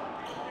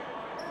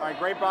 All right,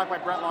 great block by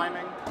Brett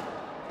Liming.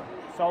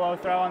 Solo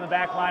throw on the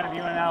back line of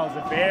UNL is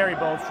a very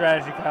bold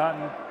strategy,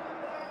 Cotton.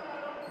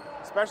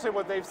 Especially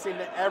what they've seen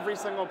that every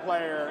single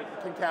player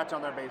can catch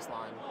on their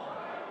baseline.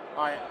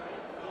 All right.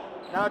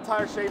 Now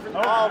Tyler Schaefer.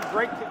 Oh,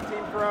 great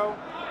team throw.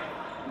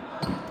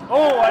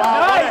 Oh, a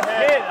Wow, nice what a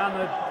hit. hit on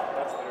the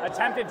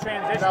attempted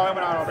transition. No, it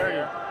went on over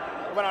here.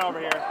 It went on over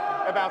here.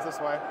 It bounced this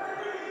way.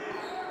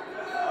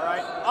 All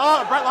right.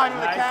 Oh, Brett Lyman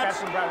with the Nice catch.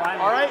 catch from Brett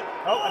Lyman. All right.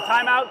 Oh, a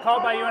timeout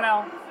called by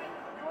UNL.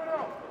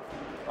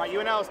 All right,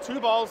 UNL has 2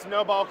 balls,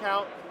 no ball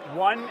count.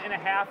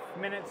 1.5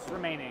 minutes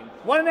remaining.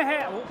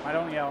 1.5. Oh, I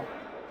don't yell.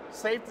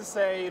 Safe to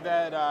say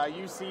that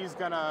UC is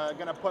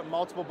gonna put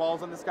multiple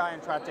balls on this guy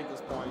and try to take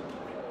this point.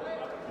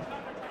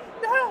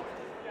 No.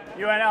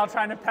 UNL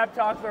trying to pep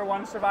talk their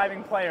one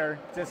surviving player.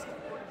 Just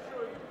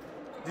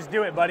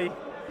do it, buddy.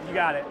 You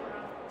got it.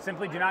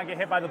 Simply do not get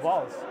hit by the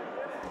balls.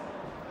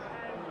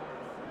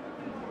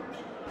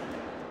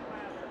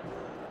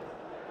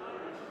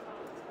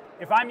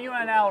 If I'm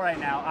UNL right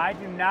now, I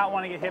do not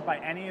want to get hit by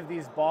any of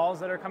these balls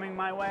that are coming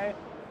my way.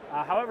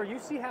 However,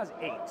 UC has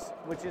 8,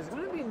 which is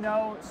going to be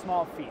no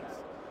small feat.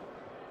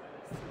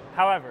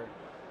 However,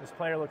 this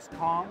player looks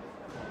calm.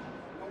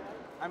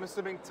 I'm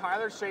assuming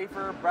Tyler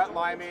Schaefer, Brett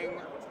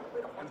Liming,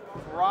 and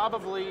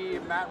probably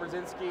Matt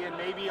Rosinski, and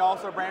maybe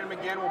also Brandon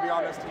McGinn will be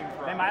on this team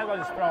for. They might as well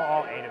just throw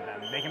all 8 of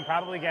them. They can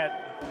probably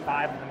get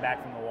 5 of them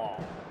back from the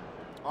wall.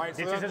 All right,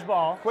 so Ditches his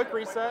ball. Quick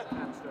reset.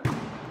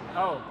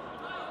 Oh,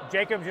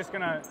 Jacob's just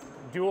going to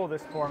duel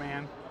this poor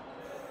man.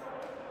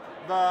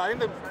 I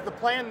think the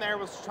plan there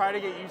was to try to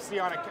get UC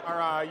on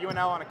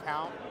UNL on a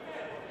count.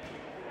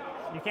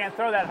 You can't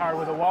throw that hard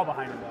with a wall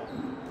behind him, though.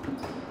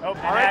 Oh, and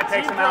All right, that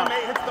takes team him out.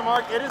 hits the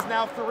mark. It is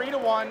now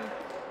 3-1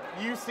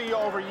 UC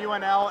over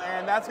UNL,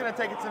 and that's going to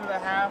take us into the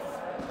half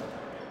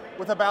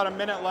with about a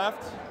minute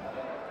left.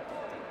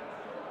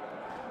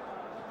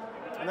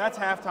 And that's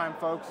halftime,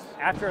 folks.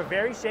 After a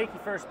very shaky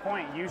first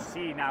point,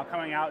 UC now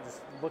coming out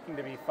just looking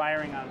to be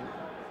firing on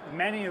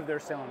many of their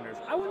cylinders.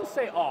 I wouldn't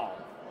say all.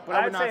 But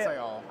I would not say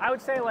all. I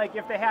would say, like,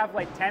 if they have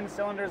like 10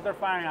 cylinders, they're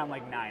firing on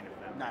like 9 of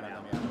them. 9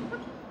 of them, yeah.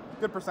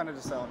 Good percentage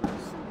of cylinders.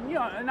 You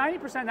know,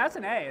 90%, that's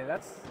an A.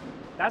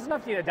 That's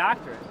enough to get a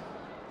doctorate.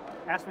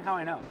 Ask me how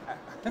I know.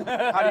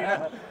 How do you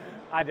know?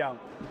 I don't.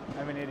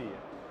 I'm an idiot.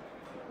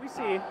 We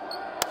see.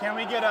 Can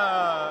we get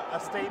a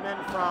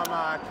statement from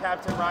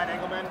Captain Ryan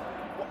Engelman?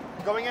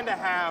 Going into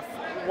half,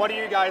 what are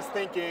you guys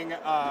thinking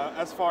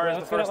as far as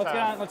the first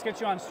half? Let's get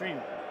you on stream.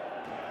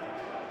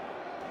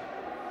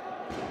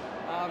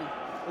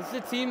 This is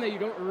a team that you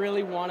don't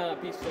really want to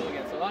be slow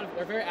against.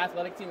 They're a very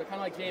athletic team. They're kind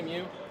of like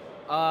JMU.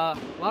 A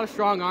lot of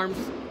strong arms.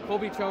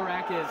 Colby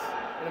Chorak is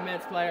an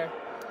immense player.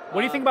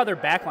 What do you think about their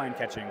backline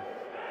catching?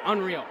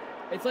 Unreal.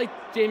 It's like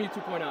JMU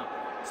 2.0.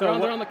 So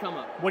they're on the come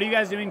up. What are you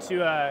guys doing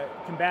to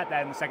combat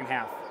that in the second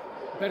half?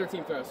 Better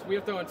team throws. We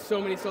have thrown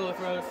so many solo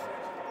throws.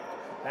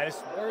 We're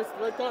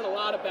throwing a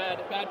lot of bad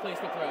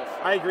placement throws.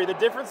 I agree. The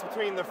difference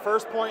between the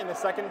first point and the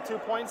second 2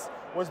 points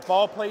was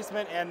ball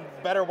placement and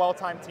better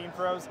well-timed team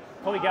throws.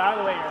 Colby, get out of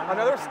the way here.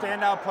 Another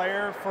standout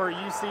player for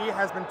UC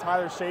has been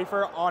Tyler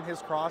Schaefer on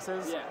his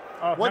crosses. Yeah.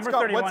 What's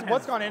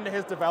gone into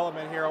his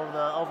development here over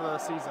the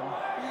season?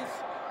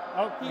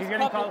 He's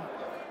getting called.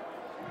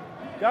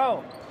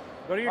 Go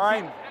to your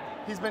team.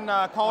 He's been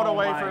called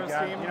away for his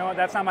team. You know what?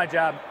 That's not my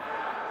job.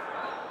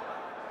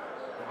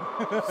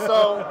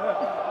 So.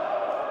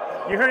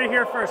 You heard it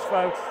here first,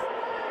 folks.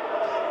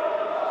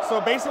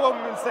 So basically what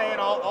we've been saying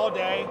all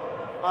day,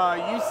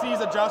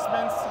 UC's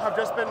adjustments have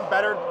just been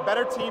better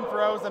team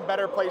throws and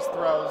better place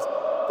throws.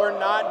 They're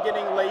not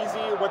getting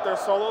lazy with their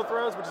solo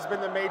throws, which has been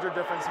the major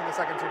difference in the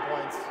second 2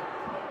 points.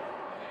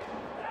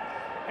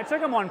 It took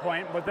them 1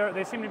 point, but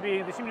they seem to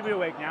be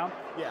awake now.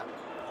 Yeah.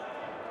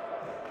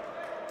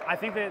 I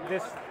think that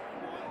it's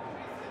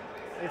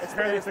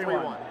fairly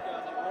 3-1.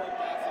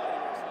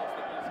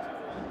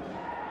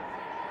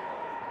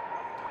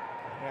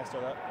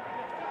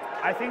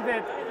 I think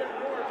that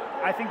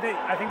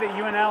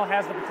UNL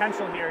has the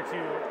potential here to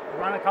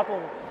run a couple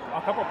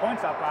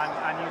points up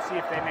on UC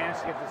if they manage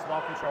to get this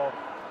ball control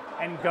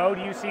and goad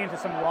UC into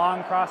some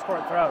long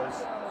cross-court throws.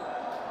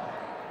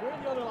 Where are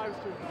the other live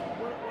streams?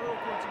 What are the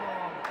points going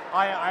on?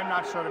 I'm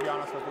not sure, to be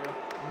honest with you.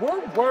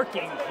 We're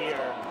working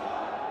here.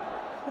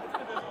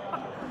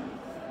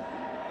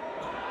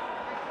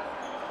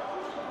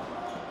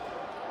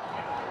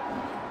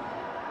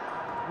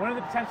 One of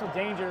the potential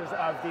dangers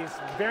of these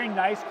very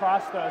nice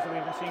cross throws that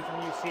we've been seeing from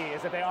UC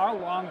is that they are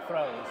long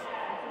throws.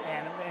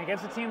 And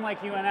against a team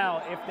like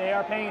UNL, if they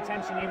are paying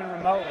attention even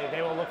remotely,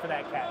 they will look for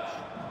that catch.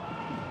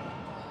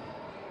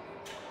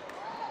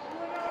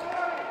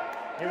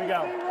 Here we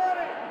go.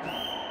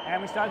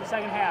 And we start the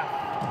second half.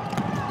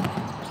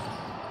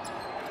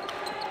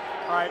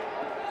 All right.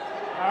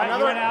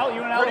 All right,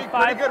 UNL with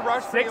pretty good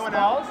rush for 6 UNL.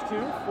 balls, 2,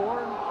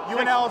 4, 6.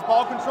 UNL is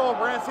ball control.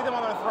 We're gonna see them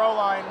on the throw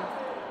line.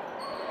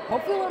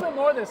 Hopefully a little bit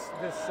more this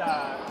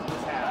half.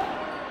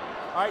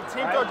 All right,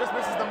 team throw just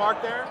misses the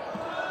mark there.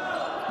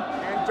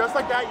 And just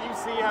like that,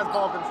 UC has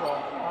ball control.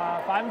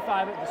 5 and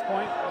 5 at this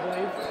point, I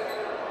believe.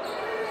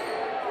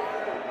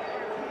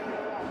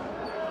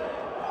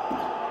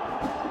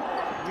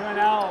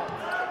 UNL,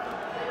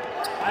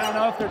 I don't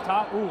know if they're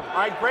top. Ooh. All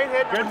right, great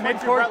hit. Good Number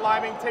 22, midcourt. Brett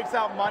Liming takes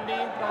out Mundy,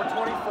 number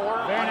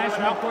 24. Very nice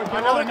midcourt kill.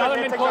 Another Another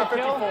good hit, takes out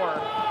midcourt kill.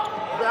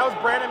 54. That was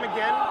Brandon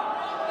McGinn.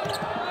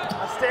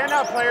 A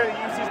standout player that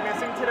UC's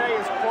missing today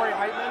is Corey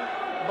Heitman,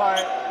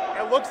 but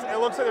it looks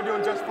like they're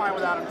doing just fine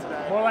without him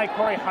today. More like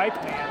Corey Hype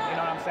Man, you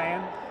know what I'm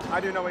saying?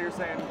 I do know what you're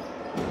saying.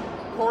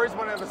 Corey's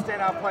one of the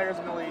standout players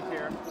in the league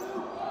here.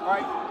 All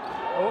right.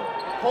 Oh.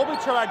 Colby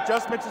Truax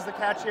just misses the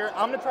catch here.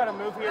 I'm going to try to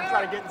move here and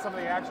try to get in some of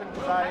the action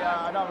because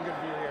I don't have a good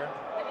view here.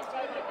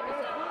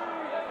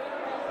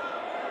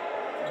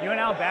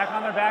 UNL back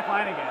on their back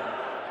line again.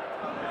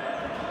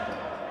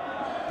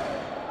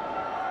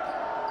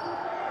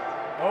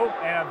 Oh,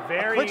 and a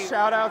very quick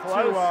shout out to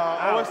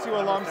OSU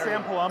alum 30.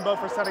 Sam Palumbo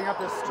for setting up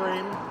this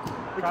stream.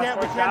 We can't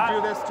shot.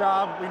 do this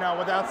job,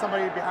 without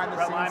somebody behind the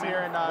Brett scenes Lyman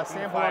here. And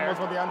Sam fire. Palumbo is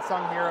one of the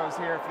unsung heroes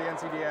here for the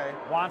NCDA.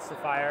 Wants to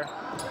fire.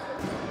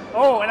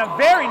 Oh, and a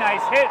very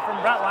nice hit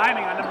from Brett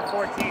Liming on number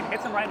 14.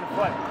 Hits him right in the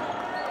foot.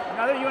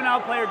 Another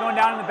UNL player going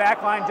down in the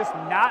back line, just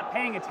not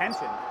paying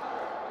attention.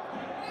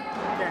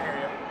 Can't hear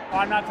you. Oh,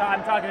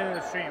 I'm talking into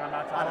the stream. I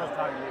wasn't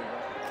talking to you.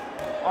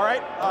 All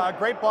right,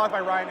 great block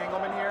by Ryan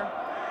Engelman here.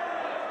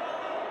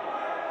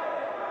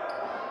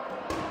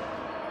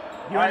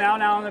 UNL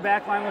now on the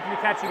back line looking to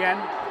catch again.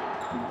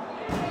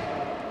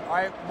 All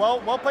right,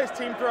 well placed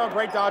team throw.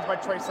 Great dodge by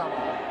Trey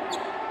Summerall.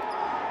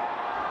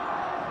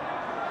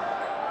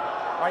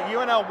 All right,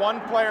 UNL one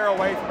player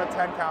away from a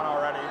 10 count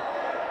already.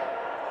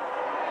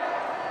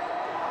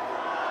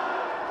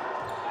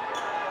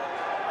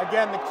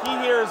 Again, the key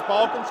here is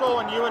ball control,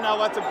 and UNL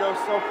lets it go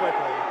so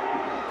quickly.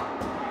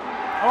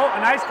 Oh, a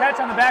nice catch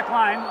on the back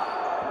line.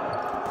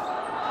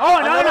 Oh,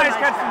 another nice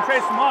catch from Trey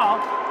Small.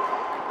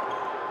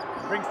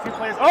 Brings 2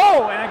 players.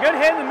 Oh, and a good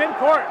hit in the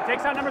midcourt.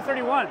 Takes out number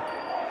 31.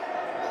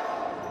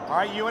 All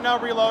right, UNL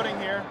reloading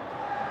here.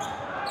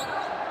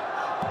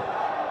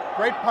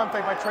 Great pump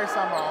fake by Trey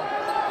Summerall.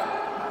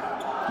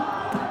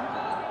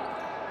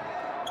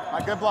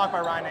 A good block by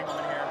Ryan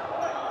Engelman here.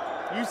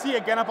 UC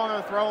again up on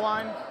the throw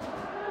line.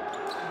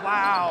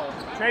 Wow.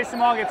 Trey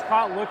Small gets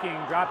caught looking,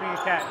 dropping a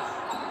catch.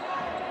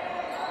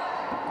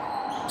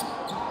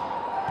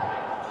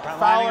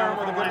 Fowler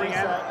with a good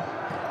reset.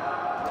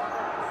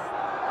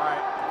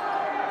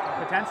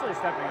 Potentially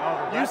stepping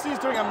over. UC's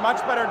doing a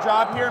much better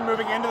job here,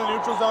 moving into the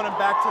neutral zone and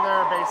back to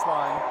their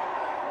baseline.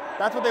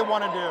 That's what they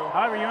want to do.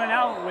 However,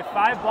 UNL with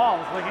 5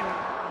 balls, looking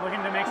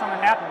to make something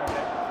happen with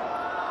it.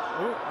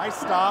 Ooh. Nice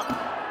stop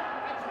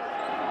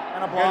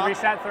and a block. Good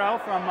reset throw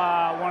from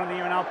one of the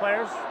UNL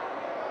players.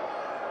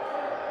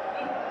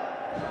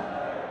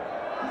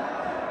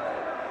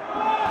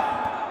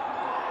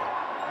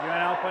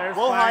 UNL players.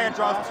 Will Hyatt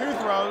draws 2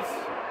 throws,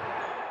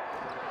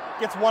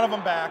 gets one of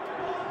them back.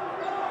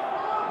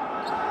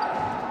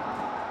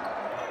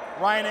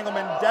 Ryan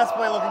Engelman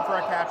desperately looking for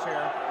a catch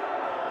here.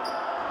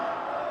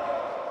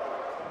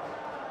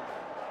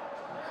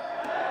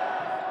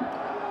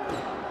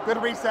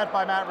 Good reset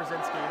by Matt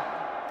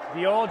Brzezinski.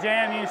 The old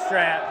JMU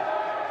strat.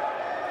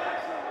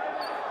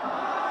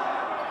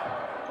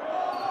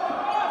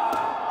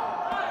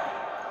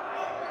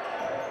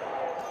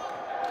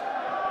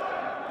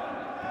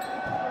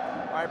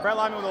 All right, Brett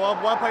Lyman with a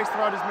well-placed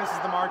throw just misses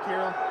the mark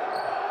here.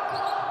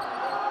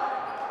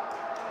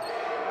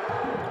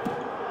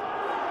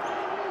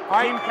 All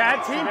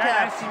right, team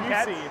catch,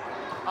 UC.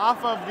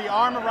 Off of the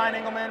arm of Ryan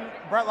Engelman,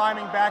 Brett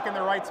Liming back in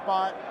the right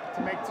spot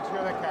to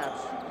secure that catch.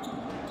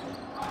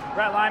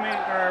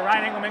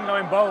 Ryan Engelman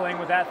going bowling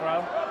with that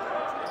throw.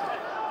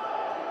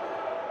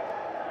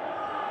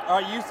 All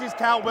right, UC's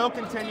count will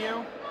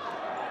continue.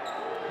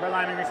 Brett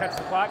Liming resets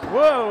the clock.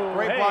 Whoa!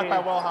 Great block by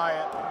Will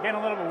Hyatt. Getting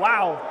a little bit,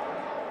 wow.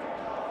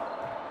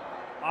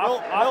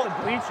 Off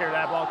the bleacher,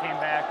 that ball came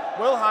back.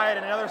 Will Hyatt,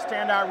 another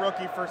standout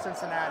rookie for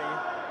Cincinnati.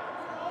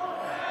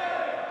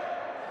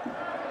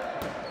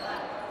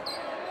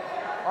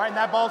 All right, and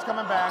that ball's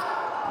coming back.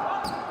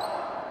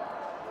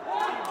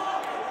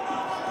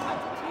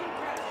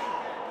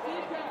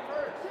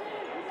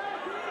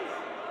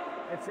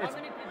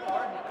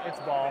 It's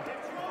ball.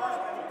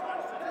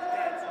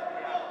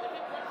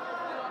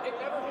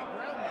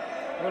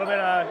 A little bit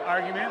of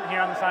argument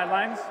here on the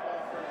sidelines.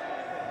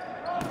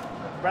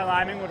 Brett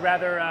Liming would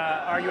rather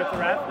argue with the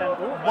ref than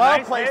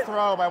well-placed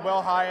throw by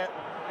Will Hyatt.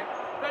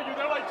 Thank you.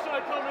 They're like, should I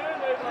come in?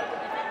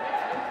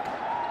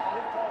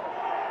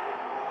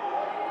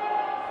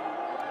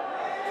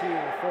 2,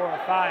 4,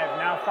 5.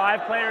 Now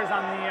 5 players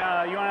on the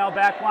UNL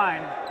back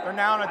line. They're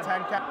now on a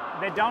 10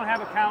 count. They don't have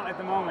a count at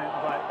the moment,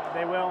 but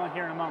they will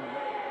here in a moment.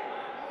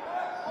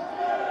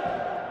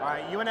 All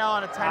right, UNL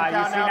on a 10 count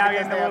you see now now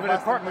because getting they a little have bit of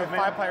less court than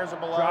movement. 5 players or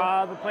below.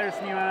 Draw the players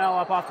from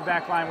UNL up off the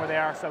back line where they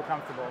are so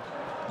comfortable.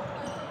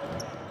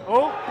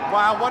 Oh!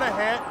 Wow, what a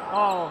hit.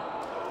 Oh.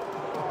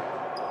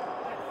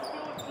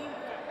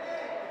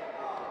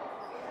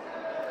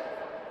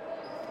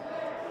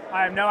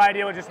 I have no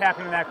idea what just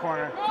happened in that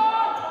corner.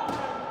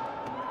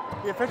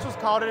 The officials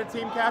called it a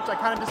team catch. I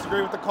kind of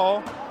disagree with the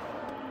call.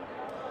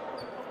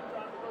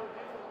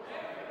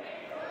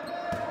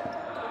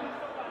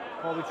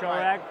 Colby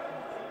Chorak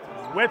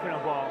whipping a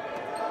ball.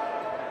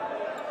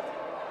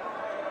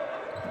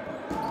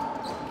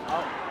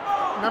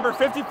 Number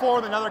 54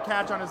 with another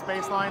catch on his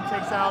baseline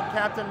takes out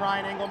Captain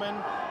Ryan Engelman.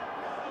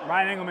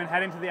 Ryan Engelman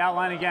heading to the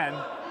outline again.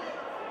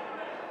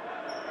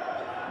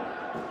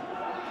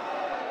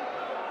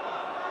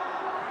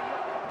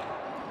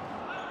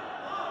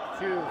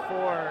 Two,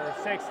 4,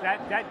 6.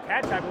 That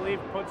catch, I believe,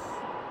 puts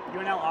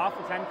UNL off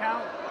the 10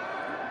 count.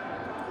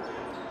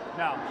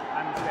 No,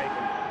 I'm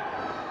mistaken.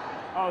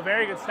 Oh,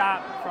 very good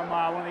stop from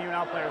one of the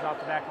UNL players off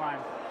the back line.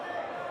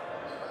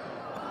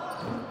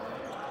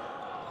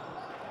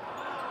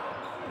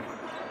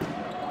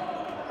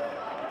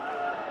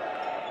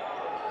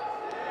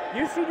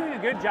 UC doing a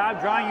good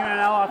job drawing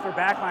UNL off their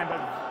back line,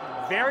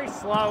 but very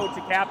slow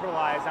to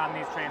capitalize on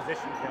these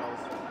transition kills.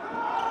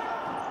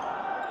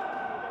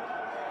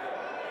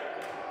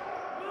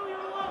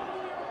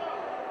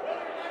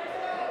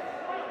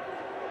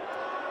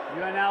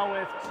 UNL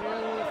with 2,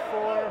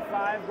 4,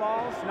 5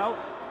 balls. Nope,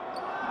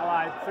 I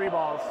lied, 3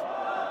 balls.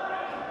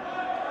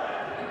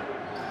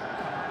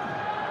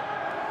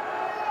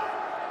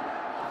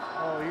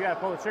 Oh, you gotta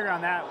pull the trigger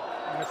on that,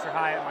 Mr.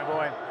 Hyatt, my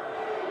boy.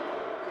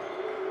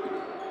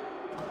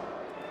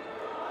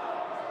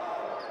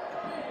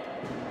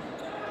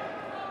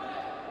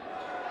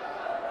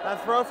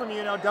 That throw from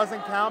UNL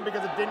doesn't count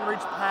because it didn't reach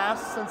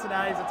past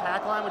Cincinnati's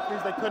attack line, which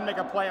means they couldn't make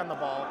a play on the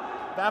ball.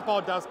 That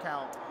ball does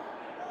count.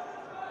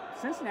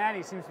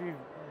 Cincinnati seems to be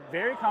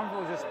very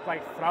comfortable just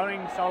like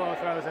throwing solo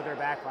throws at their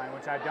back line,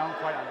 which I don't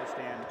quite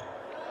understand.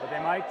 But they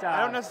might.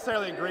 I don't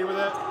necessarily agree with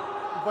it,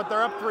 but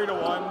they're up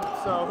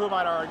 3-1, so who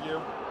might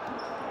argue?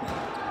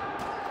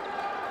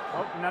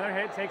 Oh, another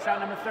hit takes out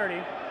number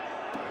 30.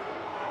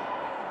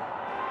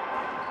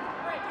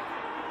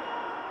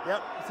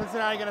 Yep,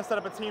 Cincinnati going to set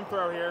up a team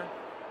throw here.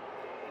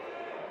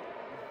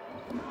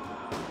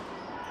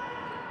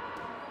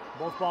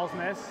 Both balls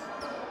miss.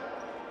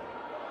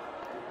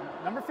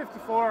 Number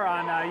 54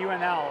 on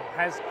UNL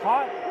has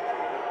caught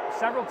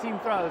several team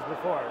throws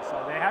before,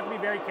 so they have to be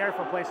very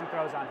careful placing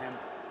throws on him.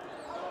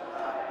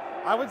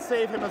 I would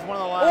save him as one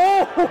of the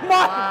last. Oh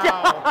my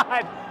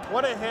God!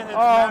 What a hit!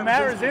 Oh,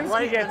 Matt Rosinski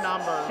right gets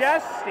numbers.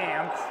 chest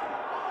stamped.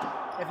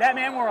 If that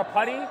man were a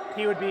putty,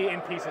 he would be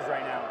in pieces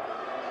right now.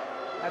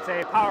 That's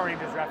a Power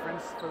Rangers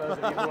reference for those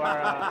of you who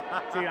are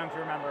too young to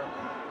remember.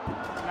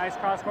 Nice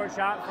cross-court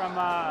shot from,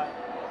 I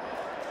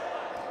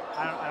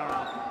don't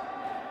know.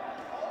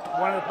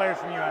 One of the players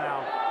from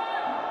UNL.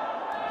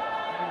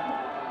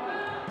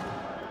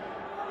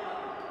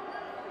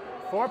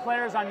 Four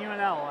players on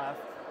UNL left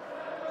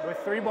with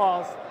 3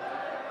 balls.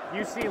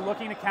 UC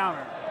looking to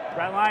counter.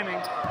 Brett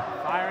Liming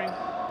firing.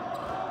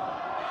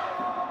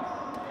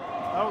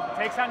 Oh,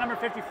 takes out number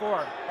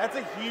 54. That's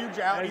a huge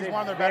out. He's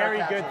one of their better very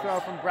catchers. good throw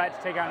from Brett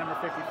to take out number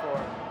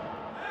 54.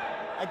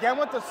 Again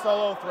with the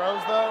solo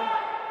throws though.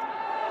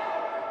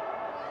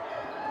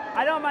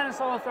 I don't mind a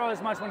solo throw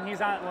as much when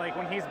he's on, like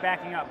when he's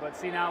backing up. But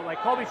see now, like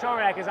Colby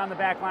Chorak is on the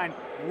back line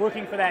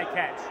looking for that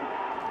catch.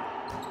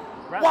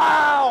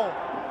 Wow!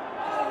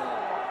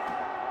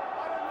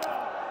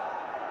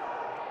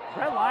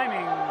 Brett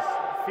Liming's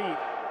feet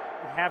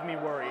have me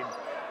worried.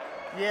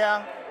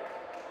 Yeah.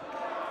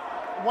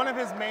 One of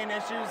his main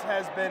issues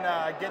has been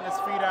getting his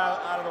feet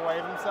out of the way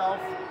of himself.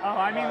 Oh,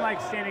 I mean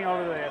like standing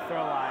over the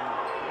throw line.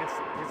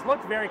 It's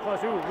looked very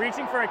close. Ooh,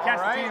 reaching for a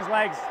catch between his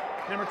legs.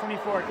 Number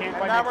 24 can't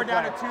quite now make we're the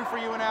down play. to 2 for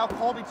UNL.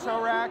 Colby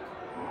Chorak.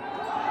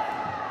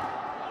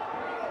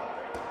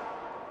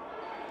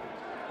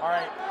 All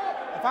right.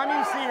 If I'm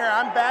UC here,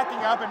 I'm backing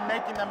up and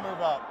making them move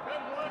up.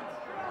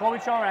 Colby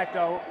Chorak,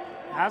 though,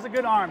 has a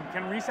good arm,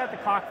 can reset the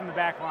clock from the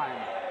back line.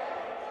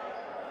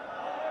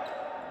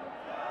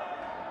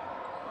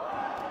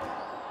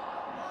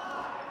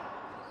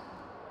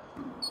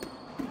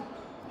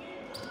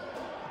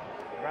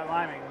 Brett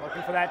Liming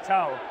looking for that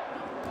toe.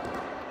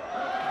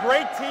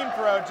 Great team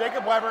throw.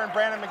 Jacob Weber and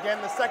Brandon McGinn.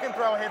 The second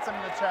throw hits him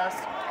in the chest.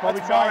 Colby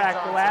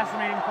Chorak, the last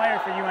remaining player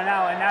for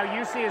UNL, and now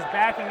UC is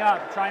backing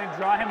up, trying to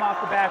draw him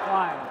off the back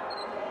line.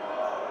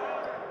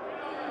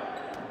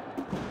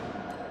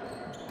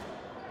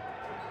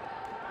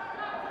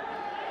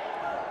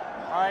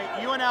 All right,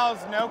 UNL's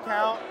no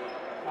count.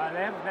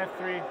 They have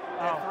 3.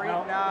 Oh, 3?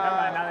 No, No. never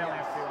mind, now they only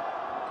have 2.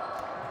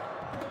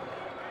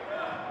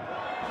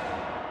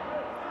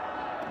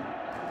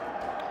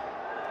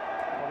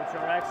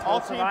 All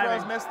team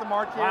throws missed the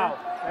mark here. Wow,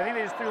 I think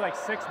they just threw like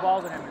 6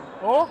 balls at him.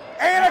 Oh,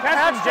 and a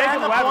catch from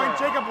Jacob Weber. Point,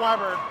 Jacob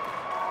Weber.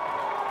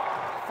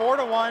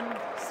 4-1,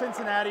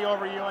 Cincinnati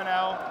over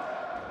UNL.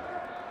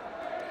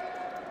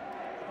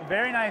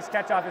 Very nice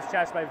catch off his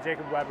chest by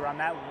Jacob Weber on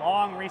that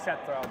long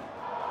reset throw.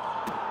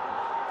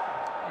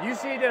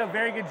 UC did a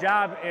very good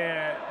job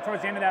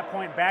towards the end of that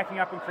point, backing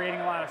up and creating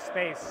a lot of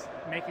space,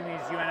 making these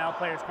UNL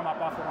players come up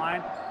off the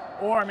line,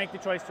 or make the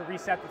choice to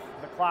reset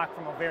the clock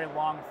from a very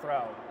long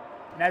throw.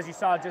 And as you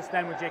saw just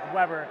then with Jacob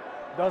Weber,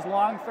 those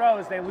long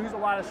throws, they lose a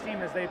lot of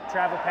steam as they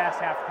travel past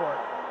half court.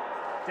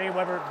 Jacob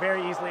Weber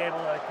very easily able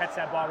to catch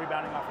that ball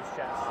rebounding off his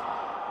chest.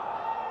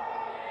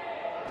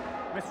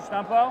 Mr.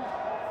 Stumpo?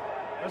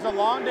 There's a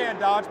long day of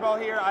dodgeball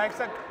here. I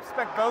expect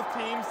both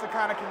teams to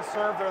kind of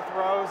conserve their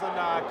throws and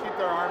keep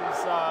their arms,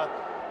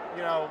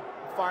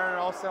 firing on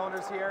all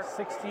cylinders here.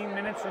 16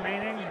 minutes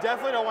remaining. You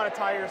definitely don't want to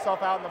tire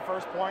yourself out in the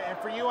first point. And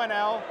for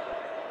UNL,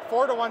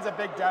 4-1's a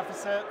big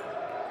deficit.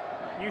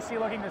 UC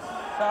looking to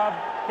sub.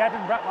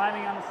 Captain Brett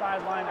Liming on the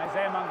sideline.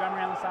 Isaiah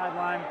Montgomery on the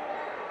sideline.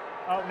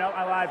 Oh, no,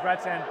 I lied.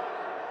 Brett's in.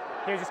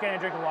 He was just getting a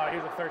drink of water. He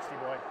was a thirsty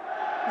boy.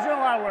 He's doing a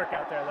lot of work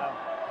out there, though.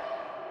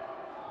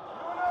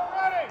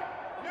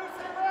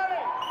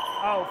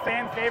 Oh,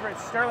 fan favorite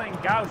Sterling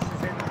Gauch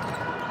is in.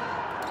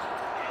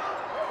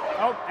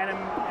 Oh, and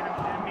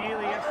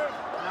immediately gets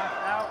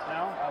knocked out.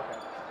 No? Okay.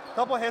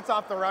 Couple hits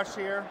off the rush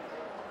here,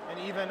 and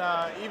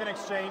even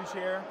exchange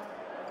here.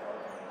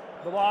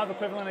 The law of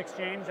equivalent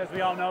exchange, as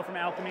we all know from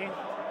alchemy.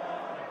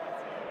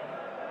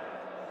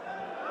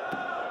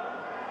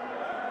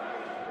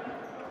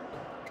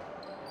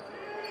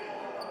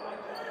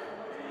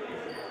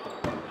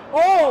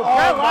 Oh,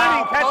 Brett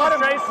Liming catches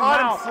Trace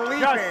Mount.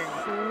 Just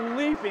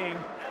sleeping.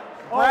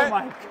 Oh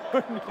my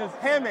goodness.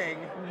 Hemming.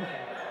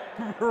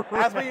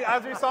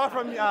 As we saw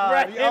from the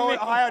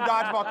Ohio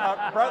Dodgeball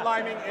Cup, Brett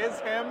Liming is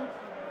him.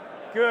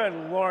 Good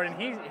Lord, and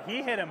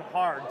he hit him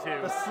hard too.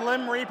 The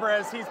Slim Reaper,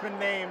 as he's been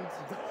named.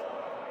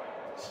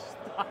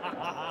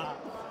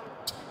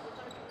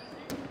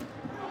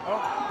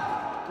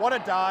 Oh, what a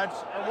dodge!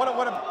 What a.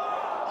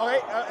 Okay,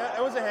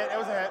 it was a hit. It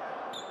was a hit.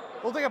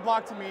 We'll take a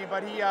block to me,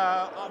 but he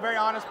a very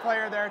honest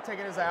player there,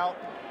 taking his out.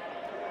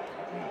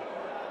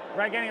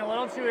 Brett getting a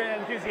little too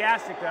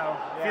enthusiastic though,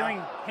 feeling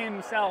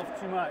himself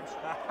too much.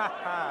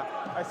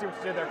 I see what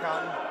you did there,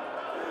 Cotton.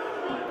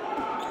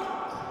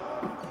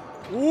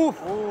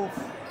 Oof. Oof.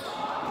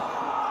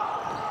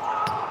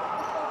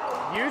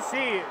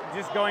 UC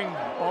just going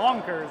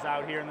bonkers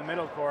out here in the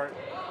middle court.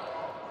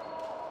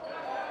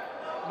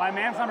 My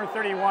man's number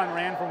 31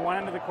 ran from one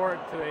end of the court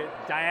to the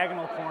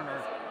diagonal corner.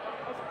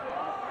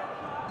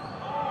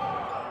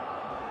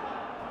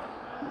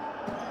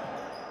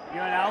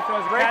 UNL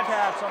throws a great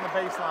catch on the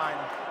baseline.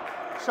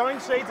 Showing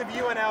shades of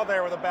UNL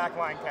there with a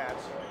backline catch.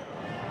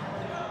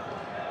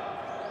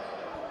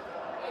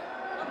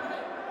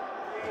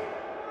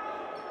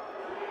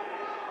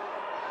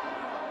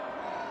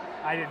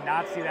 I did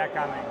not see that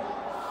coming.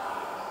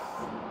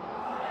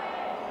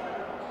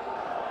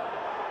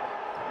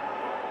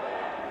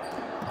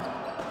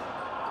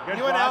 Good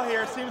UNL block.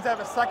 here seems to have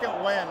a second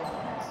win.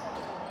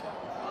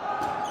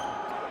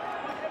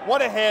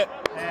 What a hit.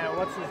 Yeah,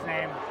 what's his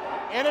name?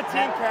 And a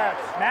team catch.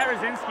 Matt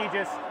Rosinski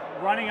just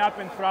running up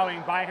and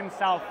throwing by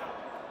himself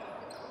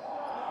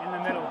in the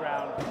middle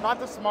ground. Not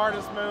the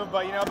smartest move,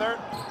 but they're...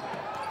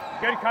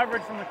 Good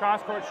coverage from the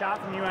cross-court shot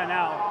from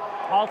UNL.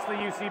 Halts the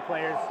UC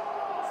players.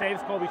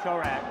 Saves Colby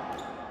Chorak.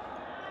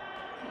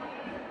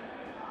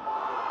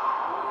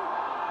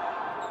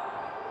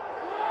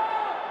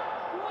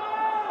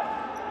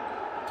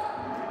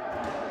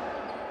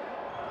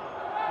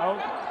 Oh,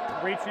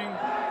 reaching.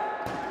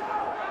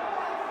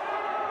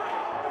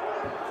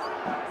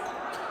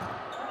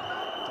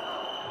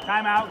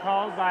 Timeout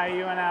called by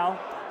UNL.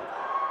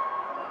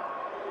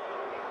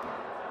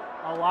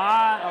 A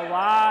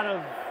lot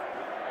of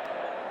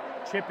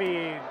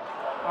chippy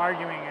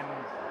arguing and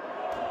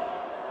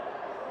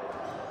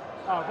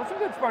with some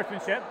good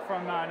sportsmanship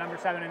from number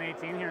 7 and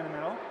 18 here in the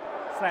middle.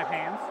 Slap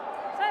hands.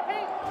 Slap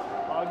hands.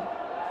 Hug.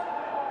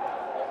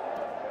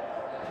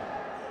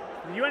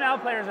 The UNL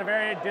players are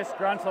very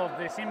disgruntled.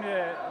 They seem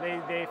to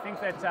they think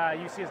that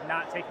UC is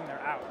not taking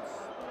their outs.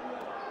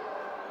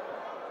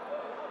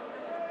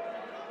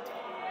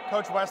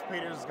 Coach Wes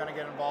Peters is going to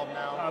get involved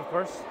now. Of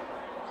course.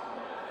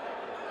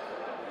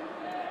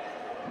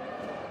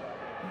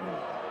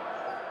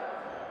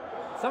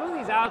 Some of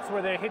these outs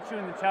where they hit you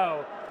in the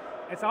toe,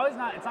 it's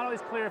not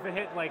always clear if it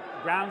hit like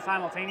ground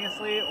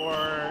simultaneously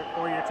or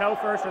your toe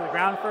first or the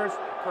ground first.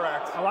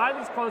 Correct. A lot of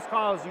these close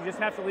calls you just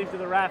have to leave to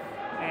the ref,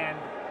 and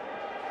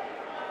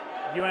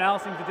UNL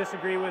seems to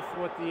disagree with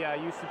what the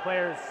UC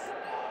players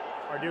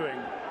are doing.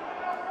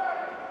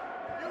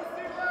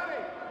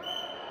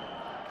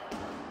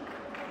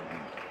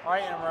 All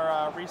right, and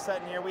we're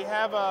resetting here. We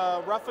have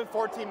roughly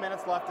 14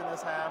 minutes left in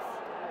this half.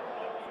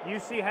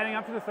 UC heading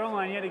up to the throw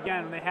line yet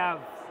again. They have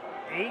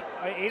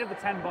eight of the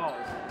 10 balls.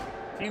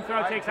 Team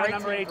throw takes out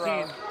number 18.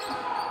 Throw.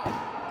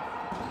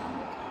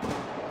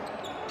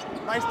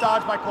 Nice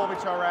dodge by Colby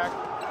Chorak.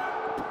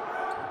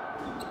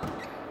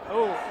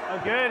 Oh, a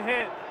good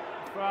hit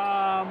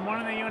from one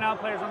of the UNL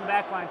players on the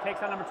back line.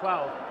 Takes out number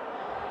 12.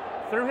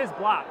 Through his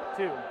block,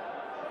 too.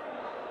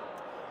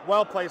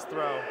 Well-placed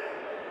throw.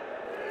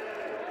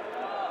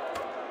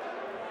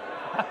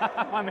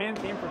 My man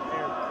came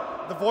prepared.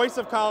 The voice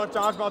of college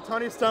dodgeball,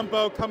 Tony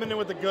Stumpo, coming in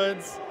with the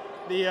goods.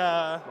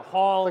 The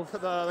hauls.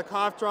 The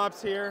cough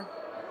drops here.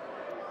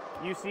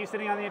 UC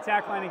sitting on the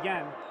attack line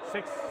again.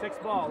 Six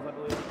balls, I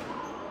believe.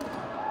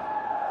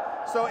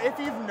 So if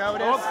you've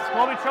noticed,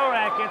 Colby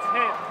Chorak gets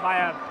hit by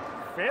a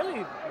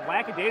fairly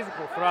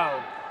lackadaisical throw,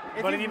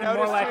 but an even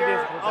more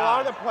lackadaisical dodge. A lot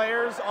of the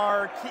players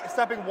are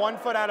stepping 1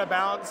 foot out of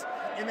bounds.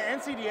 In the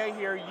NCDA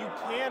here, you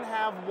can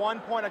have 1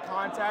 point of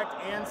contact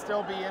and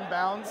still be in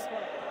bounds.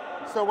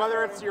 So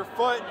whether it's your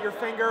foot, your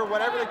finger,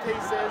 whatever the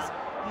case is,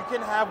 you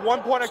can have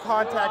 1 point of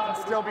contact and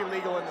still be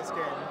legal in this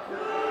game.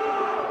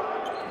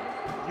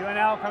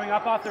 UNL coming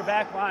up off their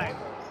back line,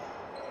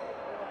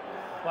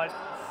 but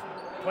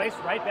placed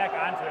right back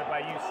onto it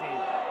by UC.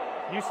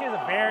 UC has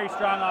a very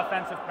strong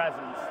offensive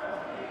presence.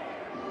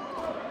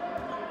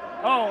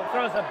 Oh,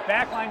 throws a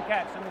backline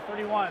catch, number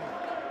 31.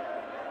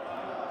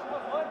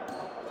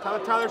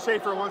 Tyler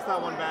Schaefer wants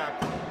that one back.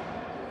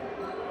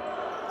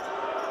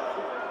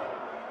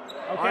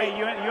 Okay,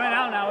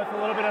 UNL now with a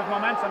little bit of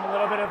momentum, a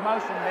little bit of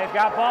motion. They've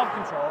got ball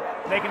control.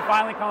 They can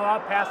finally come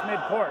up past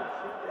midcourt.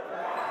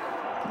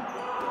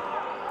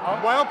 Oh,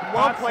 well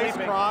placed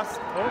cross.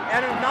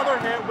 And another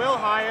hit. Will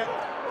Hyatt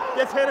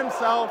gets hit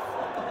himself.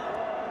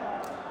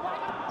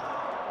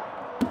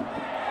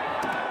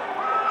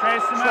 Trey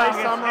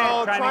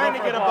Summerall trying to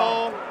get a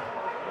ball.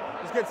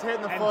 Just gets hit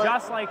in the foot. And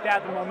just like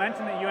that, the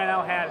momentum that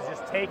UNL had is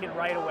just taken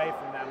right away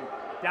from them.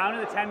 Down to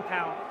the 10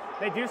 count.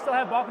 They do still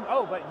have ball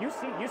control. Oh, but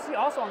UC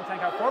also on the 10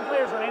 count. 4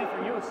 players remaining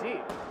for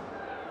UC.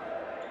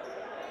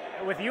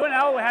 With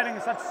UNL having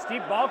such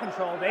steep ball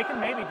control, they can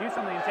maybe do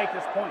something and take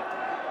this point.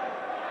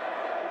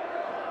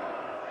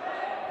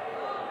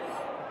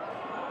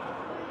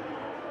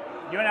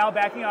 UNL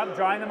backing up,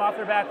 drawing them off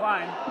their back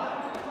line.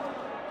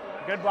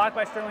 Good block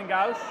by Sterling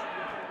Gausch.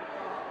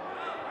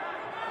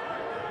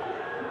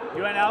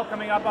 UNL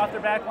coming up off their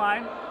back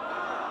line.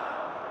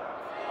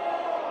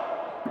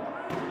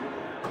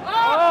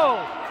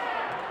 Oh!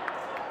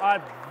 A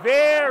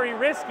very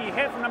risky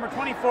hit from number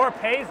 24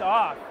 pays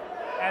off,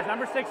 as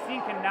number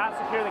 16 cannot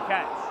secure the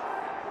catch.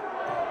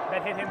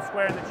 That hit him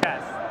square in the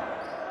chest.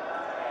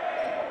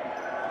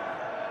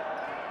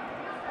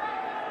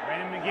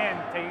 Brandon McGinn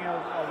taking a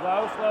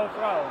low, slow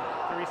throw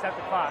to reset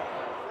the clock.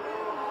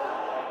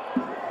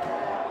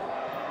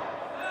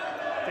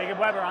 Jacob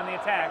Weber on the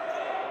attack.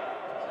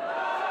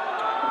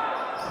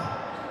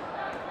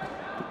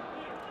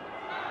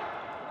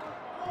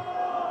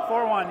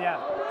 Yeah.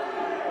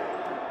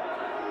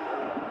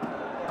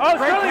 Oh,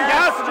 Sterling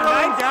Gausch with a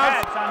nice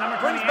catch on number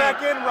 28. Brings back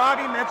in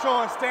Robbie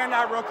Mitchell, a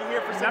standout rookie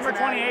here for Cincinnati.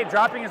 Number 28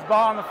 dropping his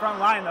ball on the front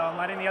line, though, and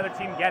letting the other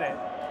team get it,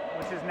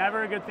 which is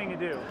never a good thing to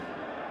do.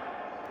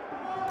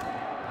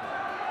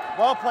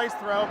 Well-placed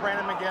throw,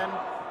 Brandon McGinn.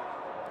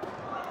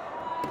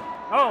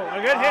 Oh, a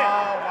good hit.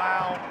 Oh,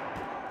 wow.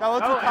 That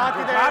looked too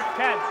cocky there.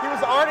 Catch. He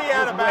was already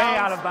out of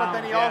bounds, but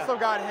then he yeah. also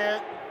got hit.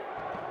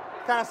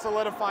 Kind of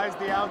solidifies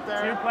the out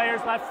there. 2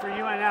 players left for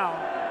UNL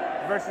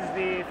versus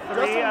the 3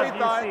 Just when of we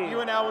thought UC.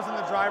 UNL was in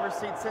the driver's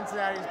seat,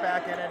 Cincinnati's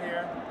back in it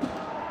here.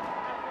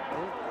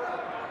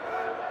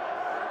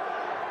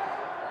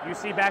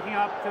 UC backing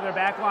up to their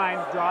back line,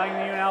 drawing the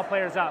UNL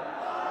players up.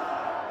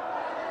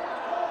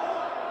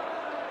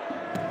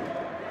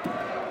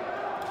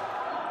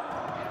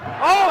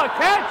 Oh, a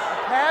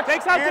catch!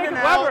 Takes out Jacob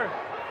Weber.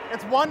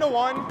 It's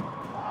 1-1.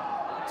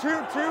 Two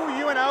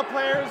UNL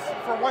players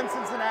for 1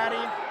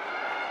 Cincinnati.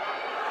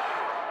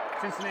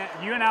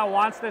 UNL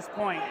wants this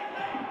point.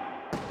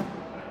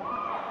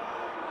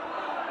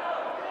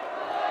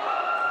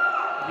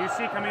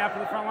 UC coming up to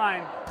the front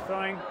line,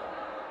 throwing.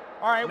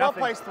 All right,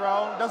 well-placed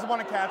throw. Doesn't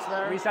want to catch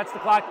there. Resets the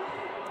clock.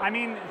 I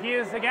mean, he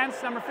is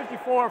against number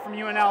 54 from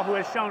UNL, who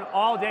has shown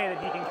all day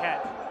that he can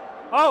catch.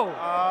 Oh,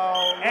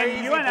 and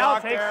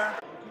UNL takes. There.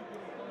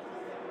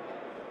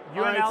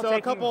 UNL right, so taking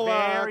a couple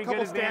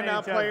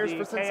standout players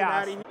for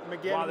Cincinnati.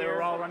 McGinn while they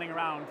were all running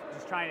around,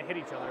 just trying to hit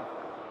each other.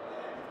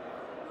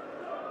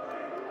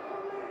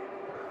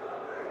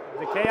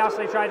 The chaos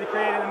they tried to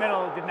create in the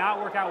middle did not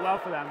work out well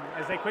for them,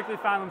 as they quickly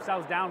found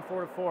themselves down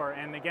 4-4,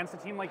 and against a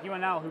team like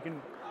UNL, who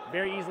can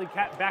very easily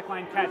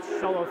backline catch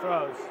solo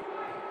throws.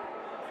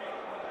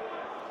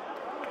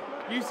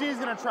 UC is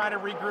going to try to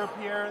regroup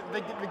here.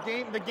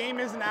 The game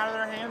isn't out of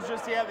their hands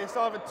just yet. They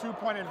still have a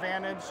 2-point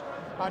advantage.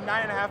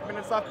 9.5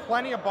 minutes left.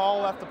 Plenty of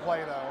ball left to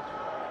play though.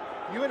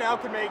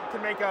 UNL can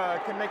make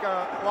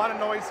a lot of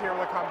noise here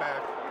with a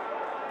comeback.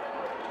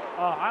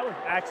 I would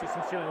actually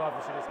sincerely love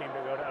to see this game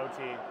go to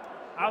OT.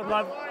 I would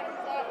love.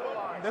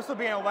 This would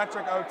be an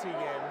electric OT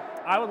game.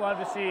 I would love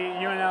to see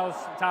UNL's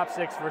top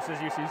 6 versus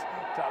UC's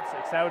top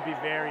 6. That would be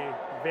very,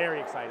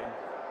 very exciting.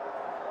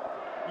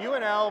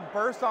 UNL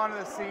burst onto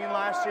the scene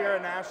last year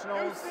at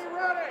Nationals.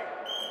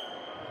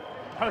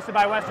 Hosted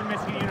by Western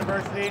Michigan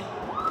University.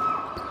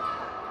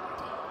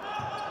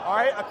 All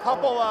right, a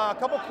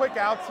couple quick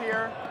outs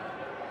here.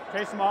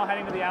 Trey Small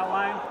heading to the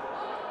outline.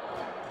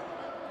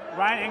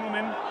 Ryan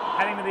Engelman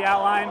heading to the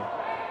outline.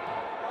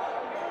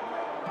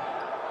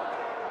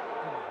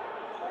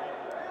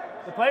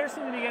 The players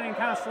seem to be getting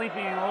kind of sleepy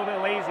and a little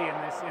bit lazy in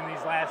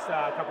these last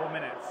couple of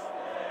minutes.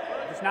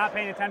 Just not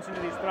paying attention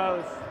to these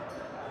throws.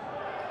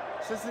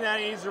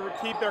 Cincinnati needs to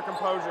keep their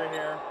composure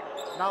here,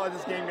 not let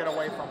this game get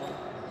away from them.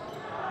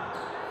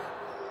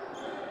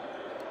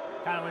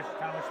 Kind of wish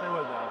they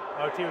would though.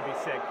 OT would be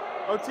sick.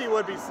 OT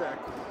would be sick.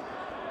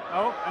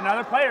 Oh,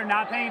 another player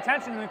not paying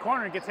attention in the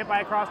corner gets hit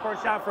by a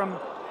cross-court shot from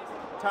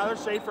Tyler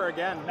Schaefer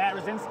again. Matt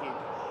Rosinski.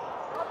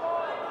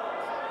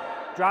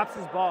 Drops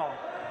his ball.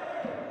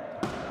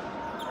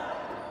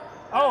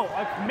 Oh,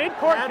 a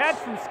mid-court catch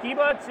from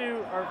Skiba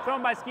or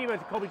thrown by Skiba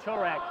to Colby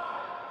Chorak.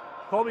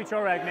 Colby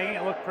Chorak making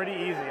it look pretty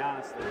easy,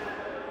 honestly.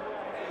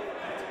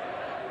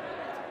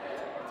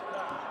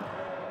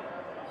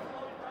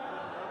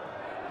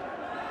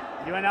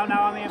 UNL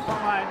now on the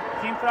in-front line.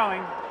 Team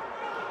throwing.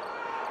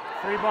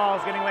 3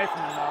 balls getting away from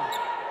them, though.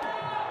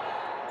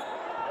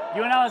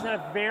 UNL has had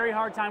a very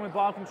hard time with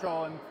ball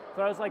control, and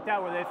throws like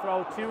that where they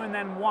throw 2 and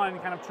then 1,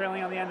 kind of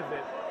trailing on the end of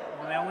it,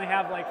 when they only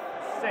have like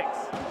 6.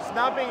 Just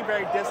not being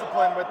very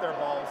disciplined with their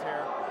balls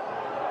here.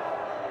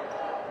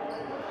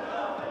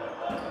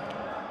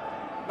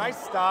 Nice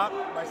stop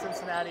by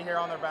Cincinnati here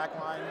on their back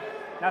line.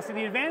 Now, see,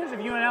 the advantage of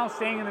UNL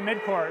staying in the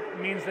midcourt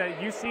means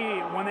that you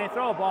see when they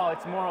throw a ball,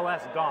 it's more or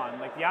less gone.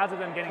 Like, the odds of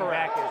them getting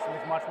back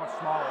is much, much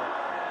smaller.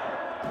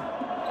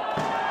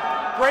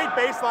 Great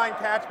baseline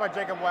catch by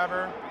Jacob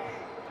Weber.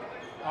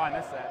 Oh, I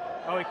missed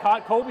that. Oh, he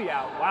caught Colby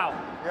out. Wow.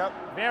 Yep.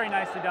 Very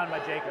nicely done by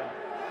Jacob.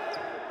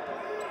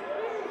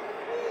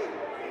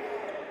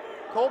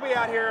 Colby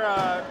out here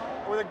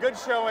with a good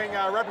showing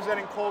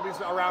representing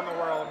Colby's around the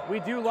world. We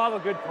do love a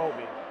good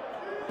Colby.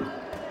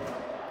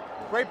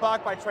 Great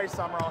block by Trey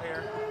Summerall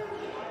here.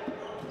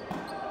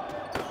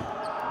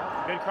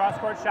 Good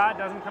cross-court shot,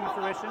 doesn't come to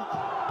fruition.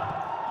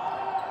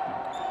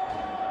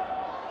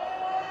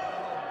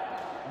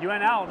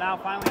 UNL now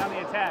finally on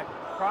the attack.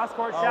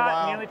 Cross-court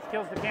shot, nearly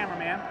kills the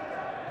cameraman.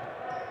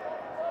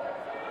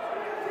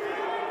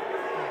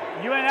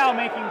 UNL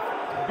making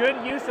good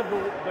use of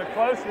the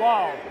close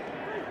wall.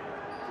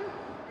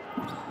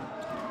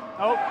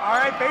 Oh, all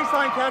right,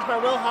 baseline catch by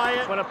Will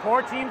Hyatt. But a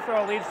poor team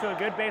throw leads to a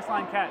good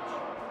baseline catch.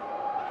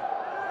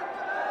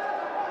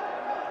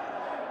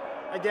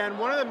 Again,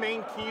 one of the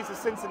main keys to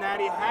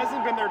Cincinnati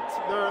hasn't been their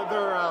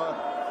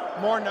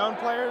more known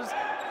players.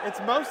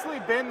 It's mostly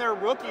been their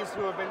rookies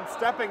who have been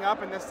stepping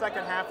up in this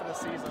second half of the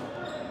season.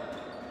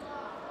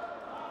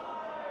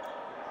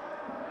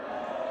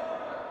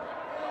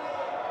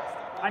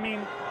 I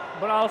mean,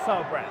 but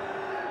also Brett.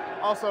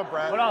 Also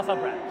Brett. But also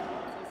Brett.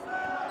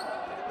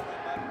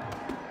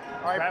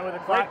 All right, Brett with a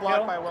great block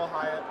kill by Will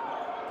Hyatt.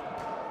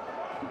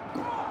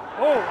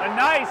 Oh, a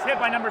nice hit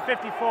by number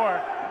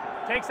 54.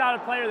 Takes out a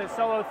player that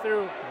soloed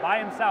through by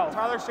himself.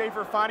 Tyler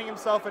Schaefer finding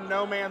himself in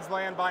no man's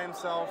land by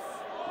himself.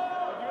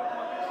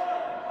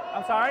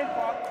 I'm sorry?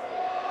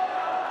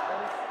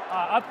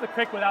 Up the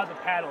creek without the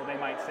paddle, they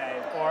might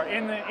say, or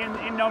in the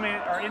no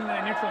man or in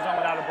the neutral zone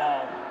without a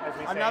ball, as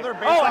we say. Another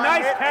baseline a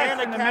nice hit catch and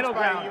a in the catch middle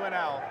by ground.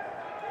 UNL.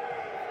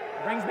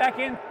 Brings back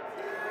in,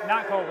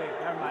 not Colby.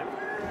 Never mind.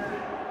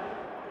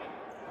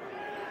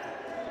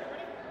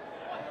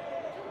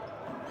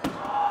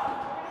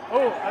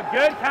 Oh, a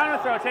good counter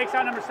throw takes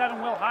out number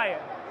 7, Will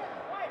Hyatt.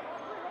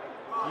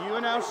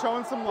 UNL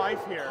showing some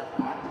life here.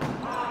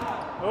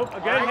 Oh,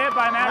 a good hit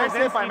by Matt Nice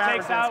hit by Rosinski Matt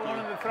takes out Rosinski. one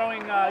of the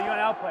throwing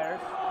UNL players.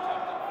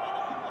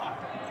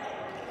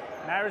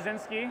 Matt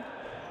Rosinski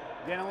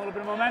getting a little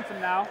bit of momentum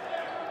now.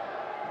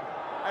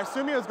 I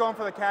assume he was going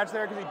for the catch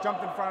there because he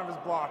jumped in front of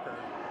his blocker.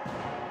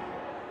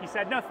 He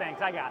said, no thanks,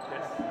 I got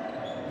this.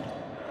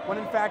 When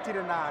in fact he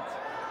did not.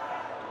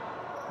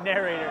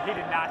 Narrator, he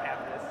did not have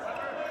this.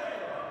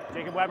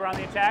 Jacob Weber on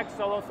the attack,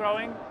 solo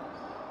throwing.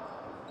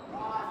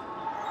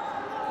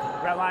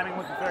 Brett Liming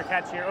with the third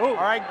catch here. Ooh,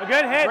 all right, a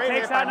good hit, great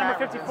takes hit out by number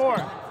Matt 54.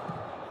 Rosinski.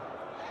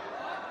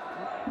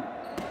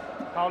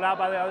 Called out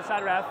by the other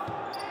side ref.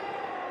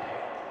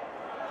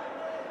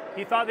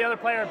 He thought the other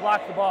player had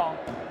blocked the ball.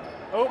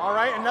 Oh, all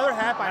right, another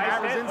hat by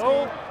Matt hit. Rosinski.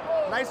 Oh.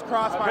 Nice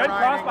cross by Ryan Good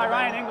cross Engelman. by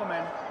Ryan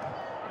Engelman.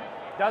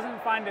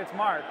 Doesn't find its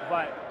mark,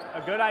 but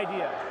a good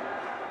idea.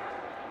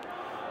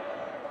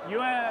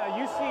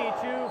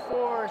 UC 2,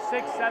 4,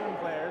 6, 7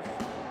 players.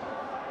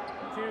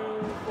 2,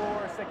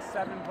 4, 6,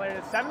 7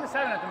 players. 7-7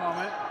 at the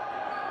moment.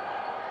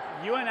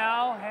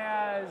 UNL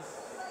has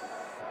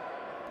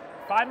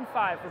 5 and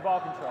 5 for ball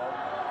control.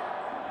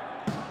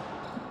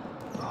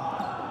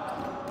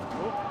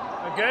 Ooh,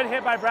 a good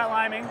hit by Brett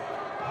Liming.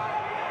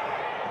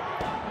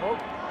 Oh.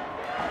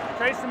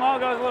 Trace Small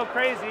goes a little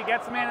crazy,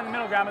 gets the man in the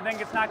middle ground, but then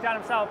gets knocked out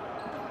himself.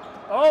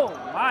 Oh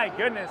my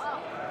goodness.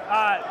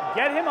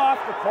 Get him off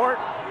the court.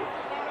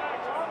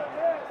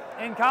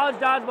 In college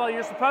dodgeball,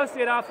 you're supposed to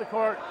get off the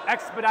court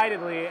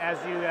expeditedly as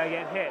you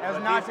get hit.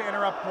 As not to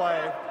interrupt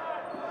play.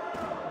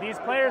 These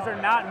players are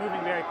not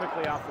moving very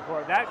quickly off the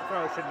court. That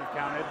throw shouldn't have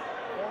counted.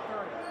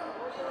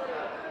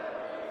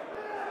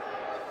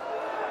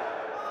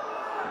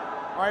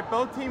 All right,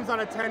 both teams on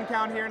a 10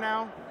 count here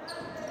now.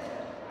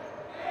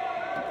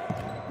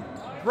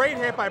 Great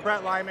hit by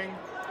Brett Liming.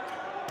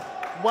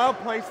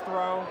 Well-placed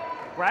throw.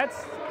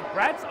 Brett's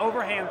Brett's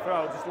overhand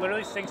throw just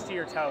literally sinks to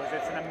your toes.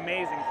 It's an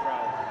amazing throw.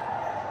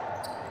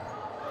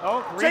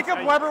 Oh,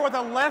 Jacob Weber with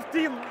a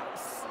lefty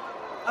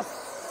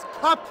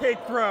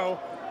cupcake throw.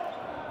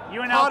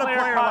 UNL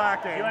player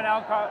lacking.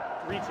 UNL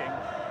caught reaching.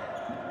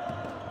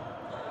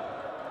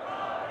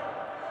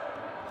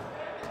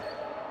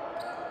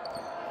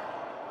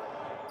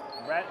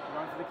 Brett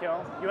going for the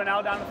kill.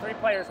 UNL down to 3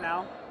 players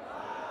now.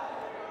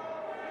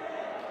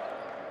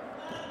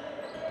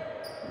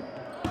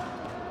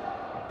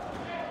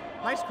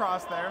 Nice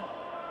cross there.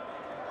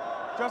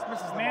 Just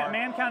misses the mark.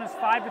 Man count is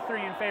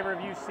 5-3 in favor of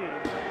UC.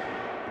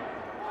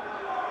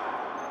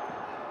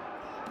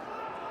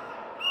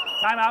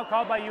 Timeout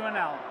called by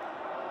UNL.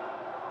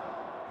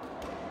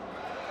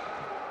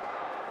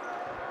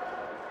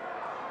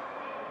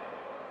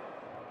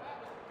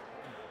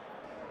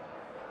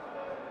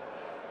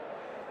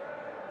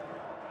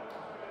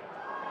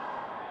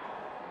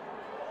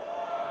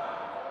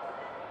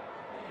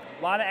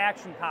 A lot of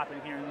action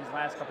popping here in these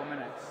last couple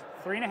minutes.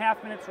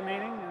 3.5 minutes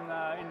remaining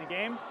in the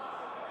game.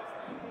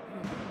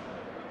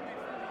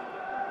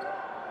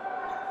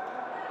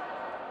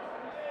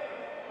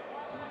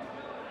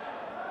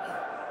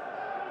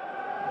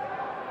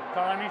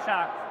 Calling me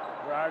shocked.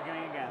 We're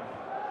arguing again.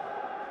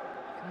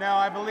 No,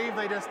 I believe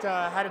they just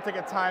had to take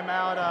a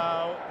timeout.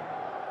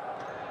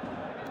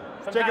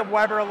 Jacob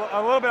Weber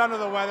a little bit under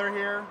the weather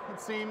here, it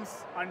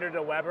seems. Under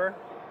the Weber.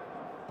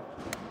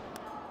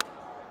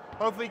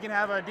 Hopefully he can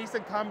have a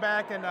decent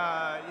comeback and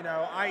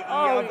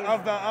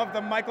of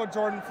the Michael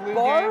Jordan flu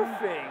game.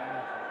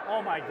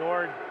 Oh my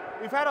God.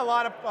 We've had a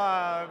lot of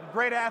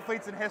great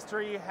athletes in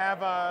history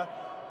have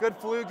good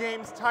flu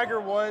games. Tiger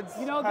Woods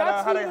had a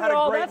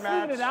great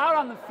match. That's it out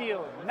on the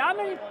field. Not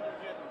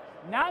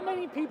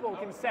many people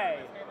can say.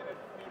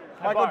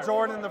 Michael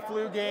Jordan in the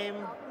flu game.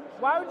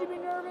 Why would you be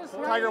nervous?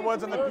 Tiger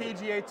Woods on the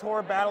PGA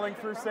Tour battling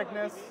through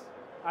sickness.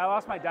 I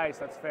lost my dice.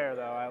 That's fair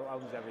though. I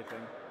lose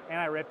everything, and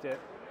I ripped it.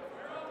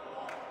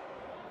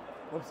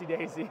 Whoopsie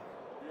daisy.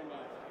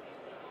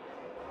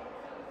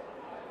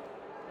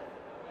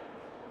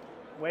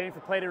 Waiting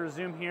for play to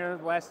resume here,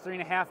 the last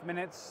 3.5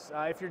 minutes.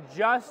 If you're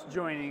just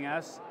joining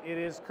us, it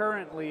is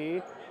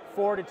currently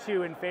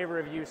 4-2 in favor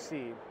of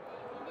UC.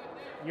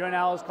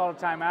 UNL has called a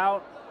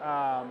timeout,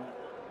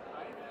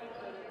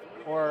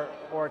 or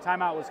a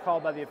timeout was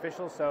called by the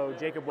officials, so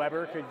Jacob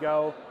Weber could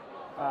go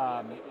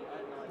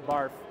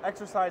barf.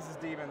 Exercise his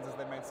demons, as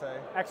they might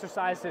say.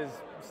 Exercise his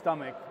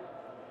stomach,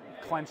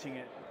 clenching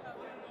it.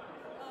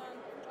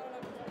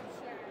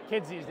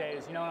 Kids these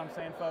days, you know what I'm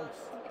saying, folks?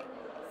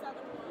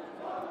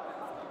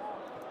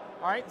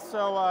 All right,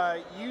 so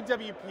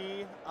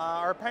UWP,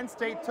 our Penn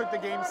State took the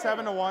game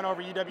 7-1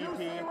 over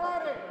UWP.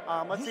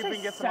 Let's see if we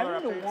can get some other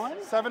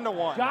updates.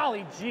 7-1.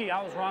 Golly gee,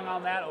 I was wrong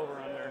on that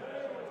over-under.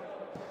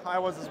 I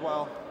was as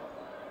well.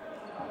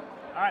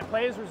 All right,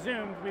 play is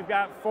resumed. We've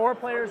got 4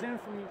 players in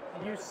from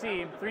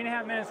UC,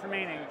 3.5 minutes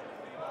remaining.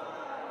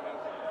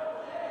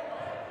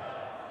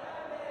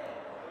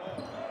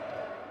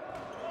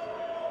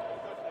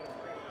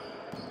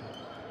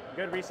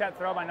 Good reset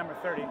throw by number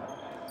 30.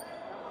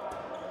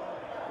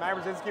 Matt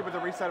Brzezinski with a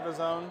reset of his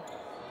own.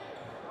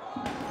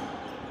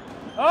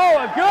 Oh,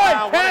 a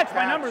good catch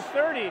by number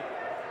 30.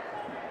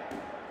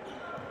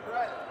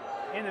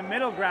 In the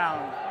middle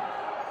ground.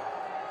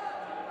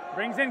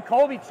 Brings in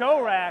Colby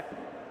Chorak,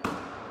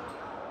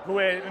 who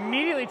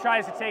immediately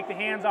tries to take the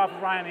hands off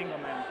of Ryan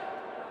Engelman.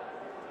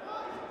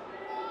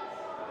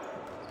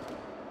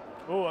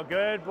 Ooh, a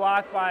good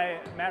block by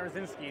Matt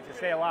Brzezinski to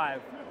stay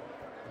alive.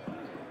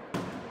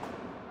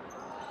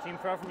 Team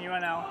throw from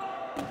UNL.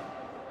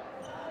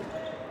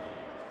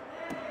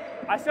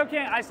 I still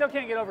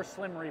can't get over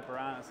Slim Reaper,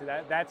 honestly.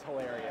 That's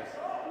hilarious.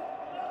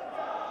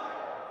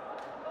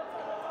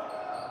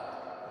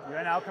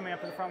 UNL coming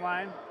up to the front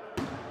line.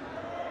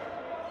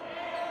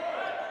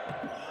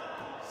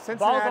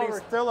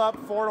 Cincinnati's still up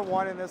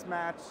 4-1 in this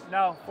match.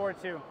 No,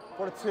 4-2.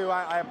 4-2.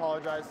 I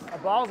apologize. A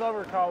balls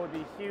over call would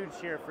be huge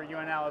here for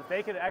UNL if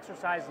they could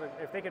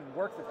if they could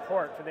work the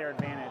court to their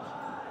advantage.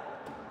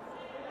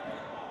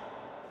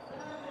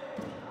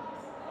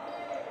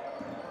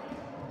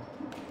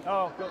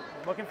 Oh,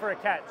 looking for a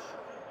catch.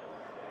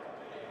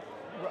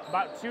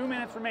 About 2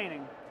 minutes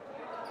remaining.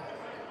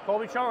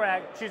 Colby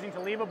Chorak choosing to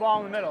leave a ball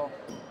in the middle.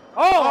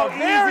 Oh, a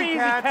very easy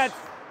catch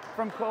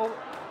from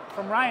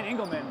Ryan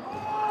Engelman.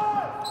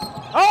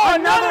 Oh,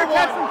 another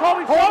catch from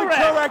Colby Chorak.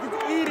 Chorak is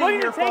eating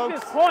looking here, to take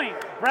folks. this point.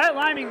 Brett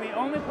Liming, the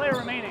only player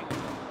remaining,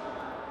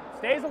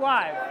 stays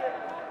alive.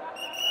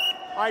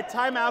 All right,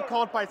 timeout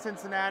called by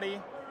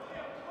Cincinnati.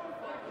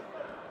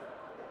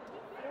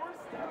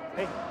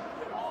 Hey.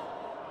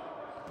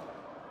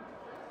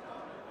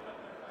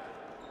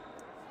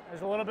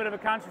 There's a little bit of a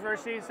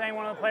controversy saying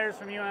one of the players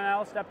from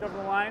UNL stepped over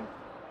the line.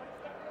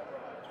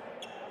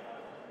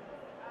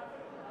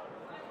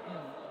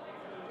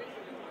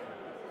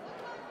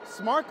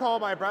 Smart call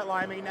by Brett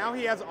Liming. Now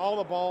he has all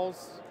the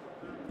balls.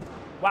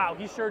 Wow,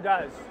 he sure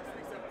does.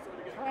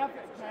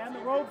 Traffic, man.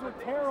 The roads were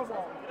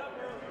terrible.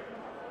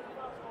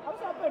 I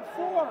was up at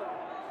 4.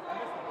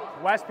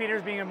 Wes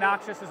Peters being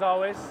obnoxious as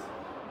always.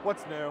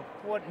 What's new?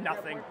 What?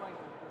 Nothing.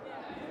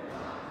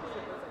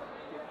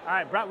 All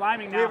right, Brett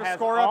Liming Do we now have a has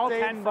score all update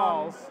 10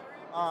 balls.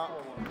 All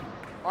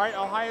right,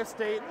 Ohio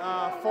State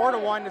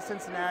 4-1 to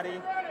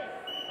Cincinnati,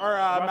 or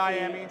Roughly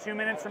Miami. 2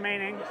 minutes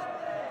remaining.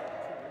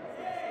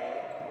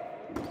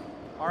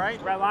 All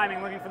right. Brett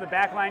Liming looking for the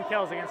backline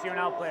kills against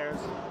UNL players.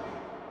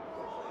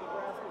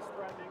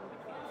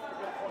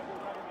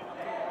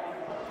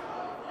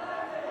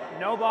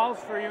 No balls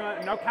for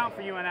no count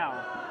for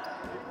UNL.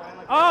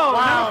 Oh,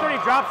 wow. number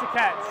 30 drops the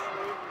catch.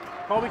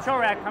 Colby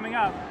Chorak coming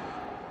up.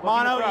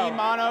 Mono,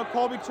 E-mono,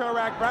 Colby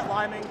Chorak, Brett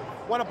Liming.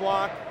 What a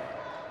block.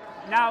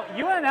 Now,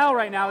 UNL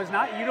right now is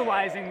not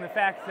utilizing the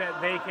fact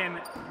that they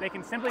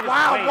can simply just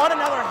wow, wait. What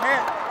another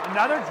hit.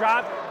 Another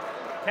drop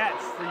catch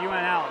for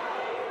UNL.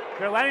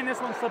 They're letting this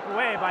one slip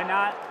away by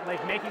not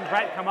making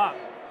Brett come up.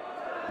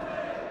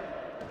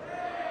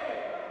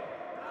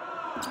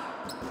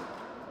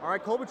 All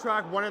right, Colby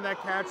Chorak wanted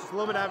that catch. Just a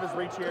little bit out of his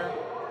reach here.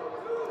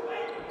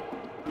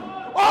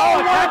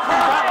 Oh, what a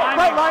catch!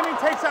 Brett Liming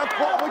takes out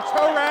Colby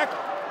Chorak.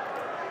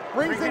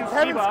 Brings in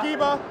Kevin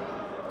Skiba.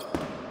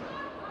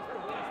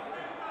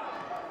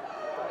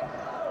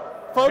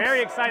 Folks,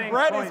 very exciting.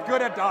 Brett is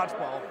good at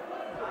dodgeball.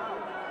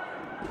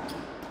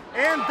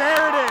 And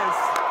there it is.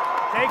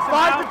 Takes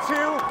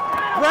 5-2.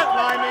 Brett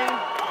Liming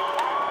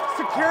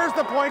secures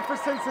the point for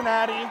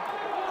Cincinnati.